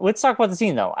scene. Let's talk about the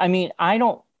scene, though. I mean, I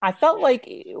felt like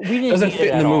we didn't. Doesn't fit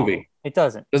in the movie. It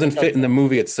doesn't. Doesn't fit in the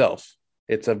movie itself.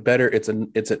 It's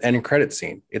an end credit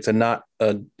scene. It's not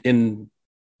an in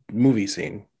movie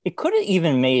scene. It could have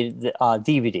even made the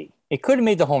DVD. It could have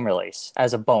made the home release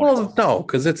as a bonus. Well, no,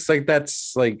 because it's like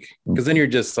because then you're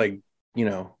just like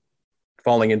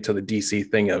falling into the DC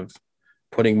thing of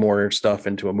putting more stuff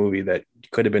into a movie that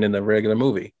could have been in the regular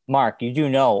movie. Mark, you do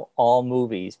know all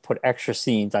movies put extra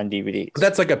scenes on DVDs. But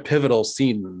that's like a pivotal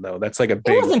scene, though. That's like a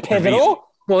big. It wasn't pivotal. Reveal.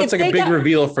 Well, it's like a big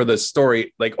reveal for the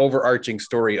story, like overarching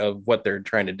story of what they're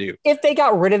trying to do. If they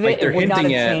got rid of it, it would not have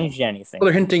changed anything. Well,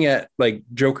 they're hinting at like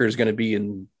Joker is going to be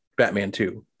in Batman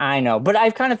 2. I know, but I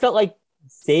kind of felt like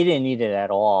they didn't need it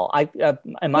at all. They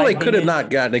could have not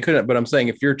gotten. They couldn't. But I'm saying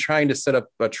if you're trying to set up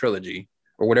a trilogy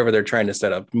or whatever they're trying to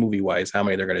set up movie wise, how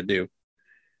many they're going to do.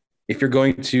 If you're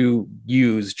going to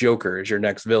use Joker as your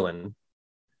next villain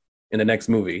in the next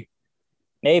movie,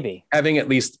 maybe having at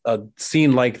least a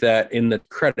scene like that in the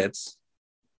credits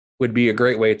would be a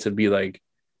great way to be like,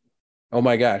 oh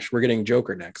my gosh, we're getting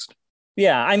Joker next.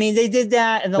 Yeah, I mean, they did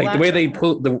that in the the way they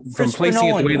pulled from placing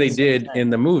it the way they did in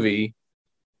the movie,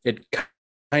 it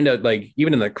kind of like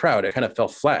even in the crowd, it kind of fell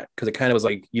flat because it kind of was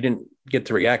like you didn't get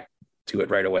to react to it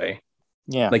right away.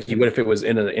 Yeah, like you would if it was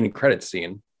in an end credit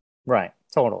scene. Right,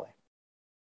 totally.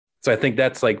 So I think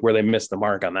that's like where they missed the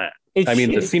mark on that.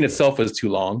 The scene itself was too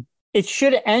long. It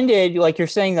should have ended, like you're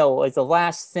saying, though, like the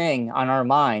last thing on our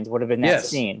minds would have been that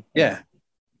scene. Yeah,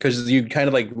 because you kind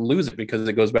of like lose it because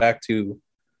it goes back to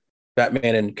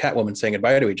Batman and Catwoman saying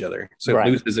goodbye to each other. So it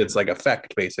loses its like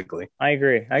effect, basically. I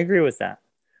agree with that.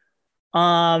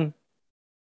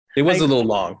 It was a little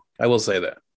long. I will say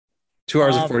that. 2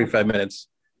 hours and 45 minutes.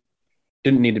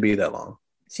 Didn't need to be that long.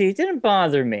 See, it didn't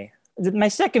bother me. My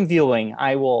second viewing,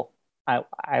 I will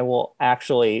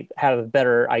actually have a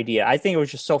better idea. I think it was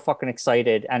just so fucking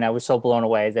excited and I was so blown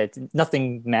away that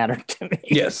nothing mattered to me.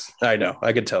 Yes, I know.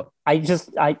 I could tell. I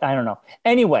don't know.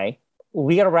 Anyway,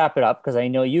 we got to wrap it up because I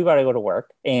know you got to go to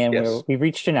work and we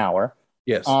reached an hour.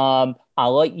 Yes. I'll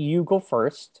let you go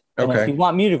first. Okay. If you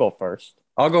want me to go first.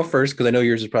 I'll go first because I know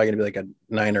yours is probably going to be like a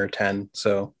 9 or a 10.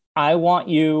 So I want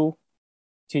you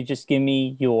to just give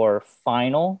me your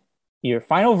final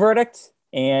verdict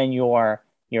and your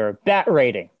bat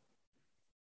rating.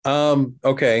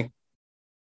 Okay.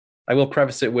 I will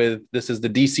preface it with this is the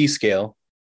DC scale.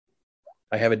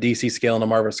 I have a DC scale and a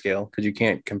Marvel scale because you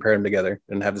can't compare them together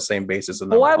and have the same basis.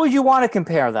 Why would you want to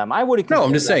compare them? I would. No,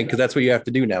 I'm just saying because that's what you have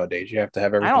to do nowadays. You have to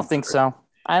have everything. I don't think so.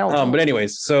 I don't. But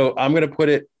anyways, so I'm gonna put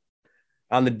it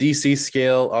on the DC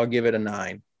scale. I'll give it a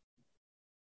 9.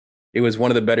 It was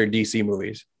one of the better DC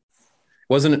movies.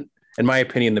 Wasn't, in my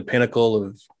opinion, the pinnacle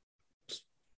of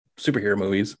superhero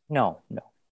movies. No.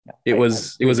 It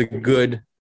was a good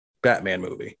Batman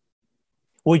movie.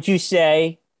 Would you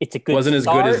say it's a good Wasn't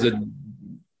start? as good as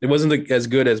it wasn't as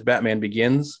good as Batman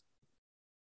Begins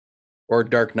or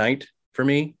Dark Knight for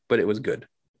me, but it was good.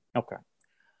 Okay.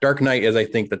 Dark Knight is, I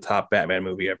think, the top Batman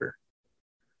movie ever.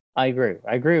 I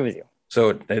agree with you.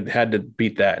 So it had to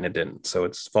beat that, and it didn't. So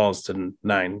it falls to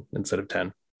 9 instead of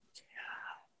 10.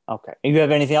 Okay. You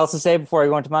have anything else to say before I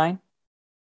go into mine?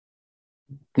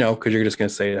 No, because you're just going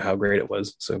to say how great it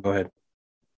was. So go ahead.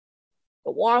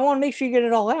 Well, I want to make sure you get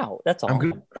it all out. That's all. I'm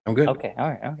good. Okay. All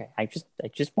right. Okay. I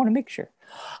just want to make sure.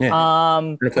 Yeah.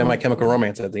 I'm going to play My Chemical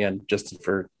Romance at the end just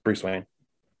for Bruce Wayne.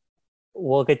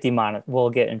 We'll get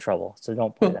We'll get in trouble. So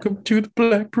don't play Welcome to the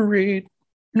Black Parade.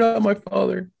 You're not my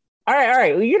father. All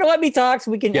right. Well, you're gonna let me talk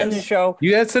so we can end the show.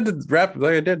 You had said to wrap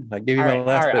like I did. I gave you my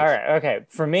last bit. All right. Okay.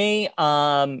 For me,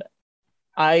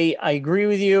 I agree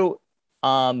with you.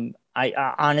 I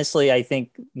honestly, I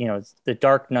think, The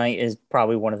Dark Knight is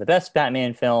probably one of the best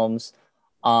Batman films.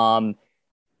 For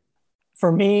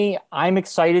me, I'm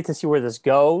excited to see where this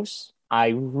goes. I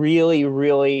really,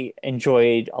 really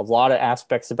enjoyed a lot of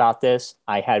aspects about this.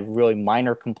 I had really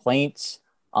minor complaints.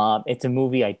 It's a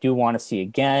movie I do want to see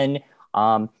again.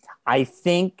 I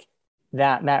think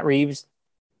that Matt Reeves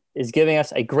is giving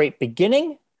us a great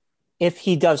beginning. If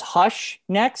he does Hush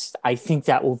next, I think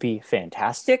that will be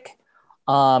fantastic.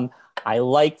 I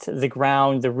liked the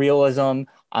ground, the realism.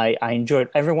 I enjoyed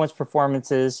everyone's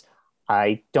performances.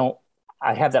 I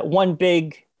have that one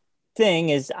big thing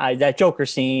is that Joker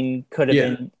scene could have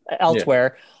been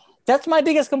elsewhere. Yeah. That's my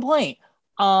biggest complaint.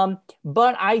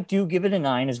 But I do give it a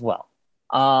 9 as well.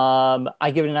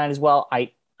 I give it a 9 as well.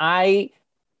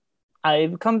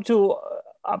 I've come to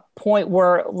a point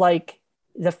where, like,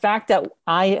 the fact that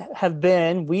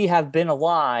we have been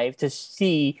alive to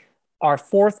see our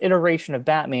 4th iteration of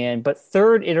Batman, but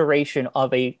 3rd iteration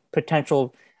of a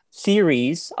potential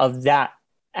series of that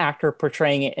actor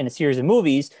portraying it in a series of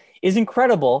movies is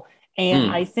incredible.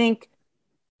 And I think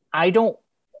I'm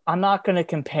not going to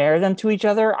compare them to each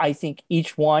other. I think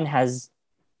each one has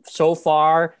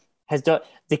done.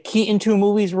 The Keaton 2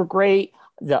 movies were great.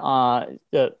 The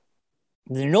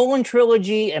Nolan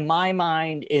trilogy, in my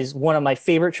mind, is one of my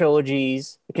favorite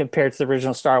trilogies compared to the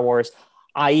original Star Wars.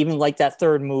 I even like that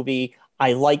 3rd movie.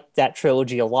 I like that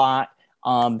trilogy a lot.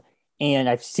 And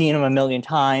I've seen them a million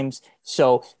times.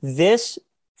 So this,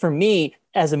 for me,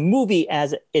 as a movie,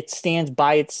 as it stands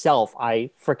by itself, I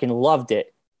freaking loved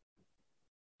it.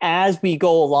 As we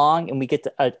go along and we get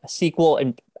a sequel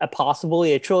and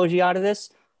possibly a trilogy out of this,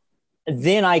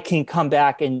 then I can come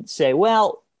back and say,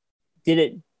 well,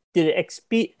 did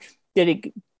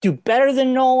it do better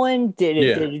than Nolan? Did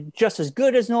it just as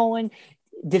good as Nolan?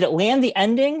 Did it land the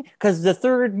ending? Because the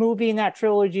 3rd movie in that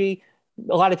trilogy,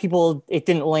 a lot of people, it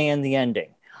didn't land the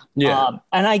ending. Yeah.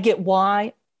 And I get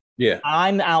why. Yeah.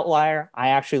 I'm the outlier. I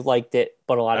actually liked it,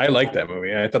 but a lot of people liked that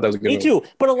movie. I thought that was a good movie. Me too.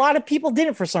 But a lot of people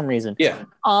didn't for some reason. Yeah.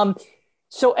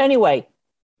 So anyway,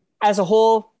 as a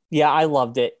whole, yeah, I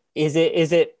loved it. Is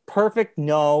it perfect?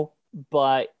 No,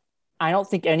 but I don't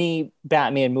think any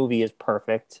Batman movie is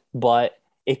perfect, but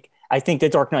I think The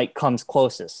Dark Knight comes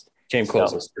closest. Came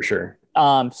closest for sure.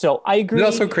 So I agree.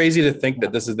 It's also crazy to think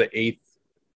that this is the 8th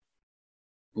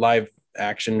live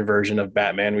action version of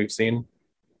Batman we've seen.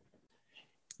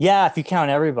 Yeah, if you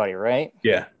count everybody, right?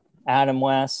 Yeah. Adam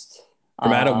West.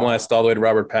 From Adam West all the way to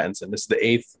Robert Pattinson. This is the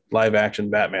 8th live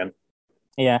action Batman.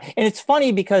 Yeah, and it's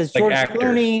funny because George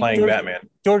Clooney playing Batman.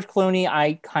 George Clooney,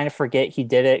 I kind of forget he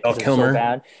did it. Val Kilmer. So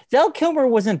bad. Val Kilmer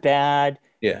wasn't bad.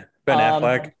 Yeah. Ben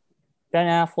Affleck. Ben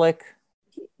Affleck,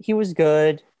 he was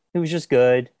good. He was just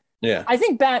good. Yeah. I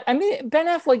think Ben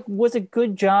Affleck was a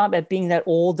good job at being that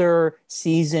older,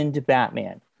 seasoned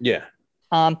Batman. Yeah.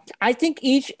 I think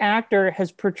each actor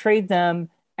has portrayed them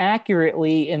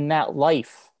accurately in that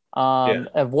life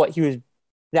of what he was,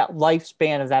 that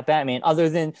lifespan of that Batman, other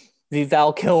than the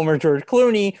Val Kilmer, George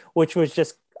Clooney, which was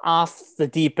just off the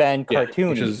deep end cartoony.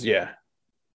 Which is,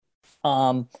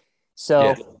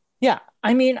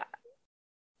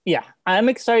 I'm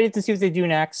excited to see what they do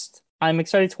next. I'm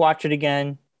excited to watch it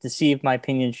again to see if my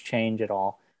opinions change at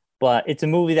all. But it's a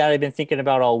movie that I've been thinking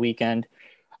about all weekend.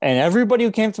 And everybody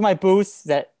who came to my booth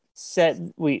that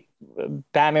said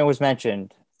Batman was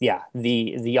mentioned,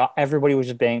 everybody was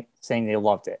just saying they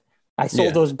loved it. I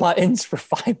sold those buttons for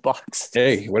 $5.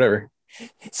 Hey, whatever.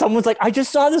 Someone's like, I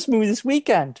just saw this movie this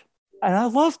weekend and I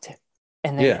loved it.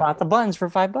 And they bought the buttons for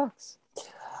 $5.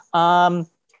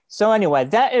 So anyway,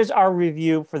 that is our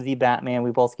review for The Batman.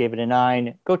 We both gave it a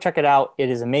 9. Go check it out. It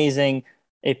is amazing.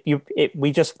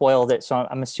 We just spoiled it, so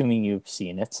I'm assuming you've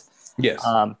seen it. Yes.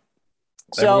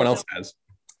 Everyone else has.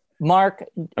 Mark,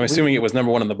 I'm assuming it was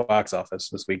number one in the box office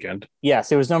this weekend.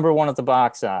 Yes, it was number one at the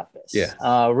box office.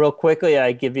 Yeah. Real quickly,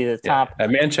 I give you the top.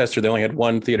 At Manchester, they only had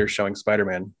one theater showing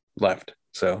Spider-Man left.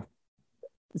 So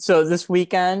this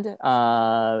weekend, it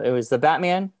was the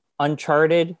Batman,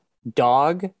 Uncharted,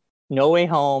 Dog, No Way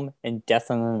Home, and Death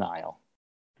on the Nile.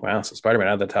 Wow, so Spider-Man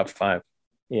out of the top 5.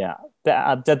 Yeah,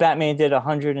 the Batman did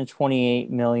 128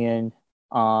 million.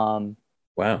 Wow.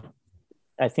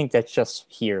 I think that's just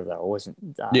here though. It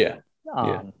wasn't.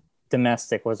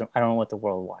 Domestic wasn't. I don't know what the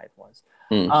worldwide was.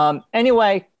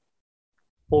 Anyway,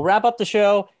 we'll wrap up the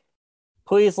show.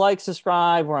 Please like,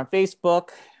 subscribe. We're on Facebook.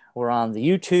 We're on the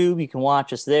YouTube. You can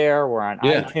watch us there. We're on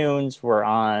iTunes. We're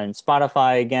on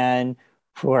Spotify again.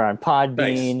 We're on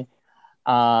Podbean.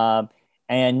 Nice.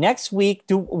 And next week,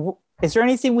 is there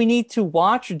anything we need to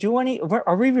watch or do?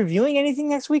 Are we reviewing anything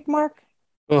next week, Mark?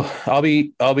 Oh, I'll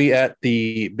be at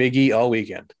the Big E all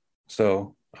weekend,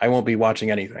 so I won't be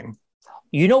watching anything.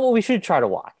 You know what we should try to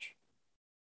watch?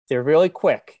 They're really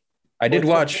quick. I did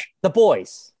watch The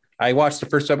Boys. I watched the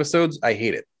first episodes. I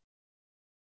hate it.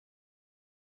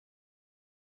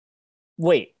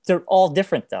 Wait, they're all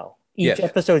different though. Each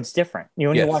episode's different. You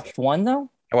only watched one though?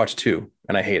 I watched 2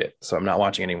 and I hate it, so I'm not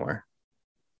watching anymore.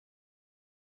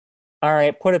 All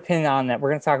right, put a pin on that. We're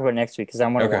going to talk about it next week because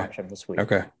I'm going to watch them this week.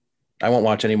 Okay. I won't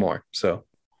watch anymore, so.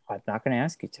 I'm not going to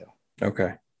ask you to.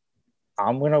 Okay.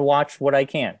 I'm going to watch what I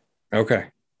can. Okay.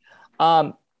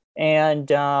 And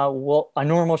we'll a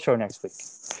normal show next week.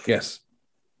 Yes.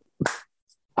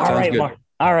 All right, Mark.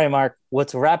 All right, Mark.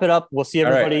 Let's wrap it up. We'll see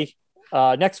everybody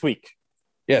next week.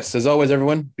 Yes, as always,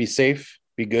 everyone, be safe,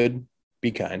 be good,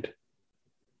 be kind.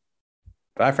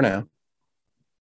 Bye for now.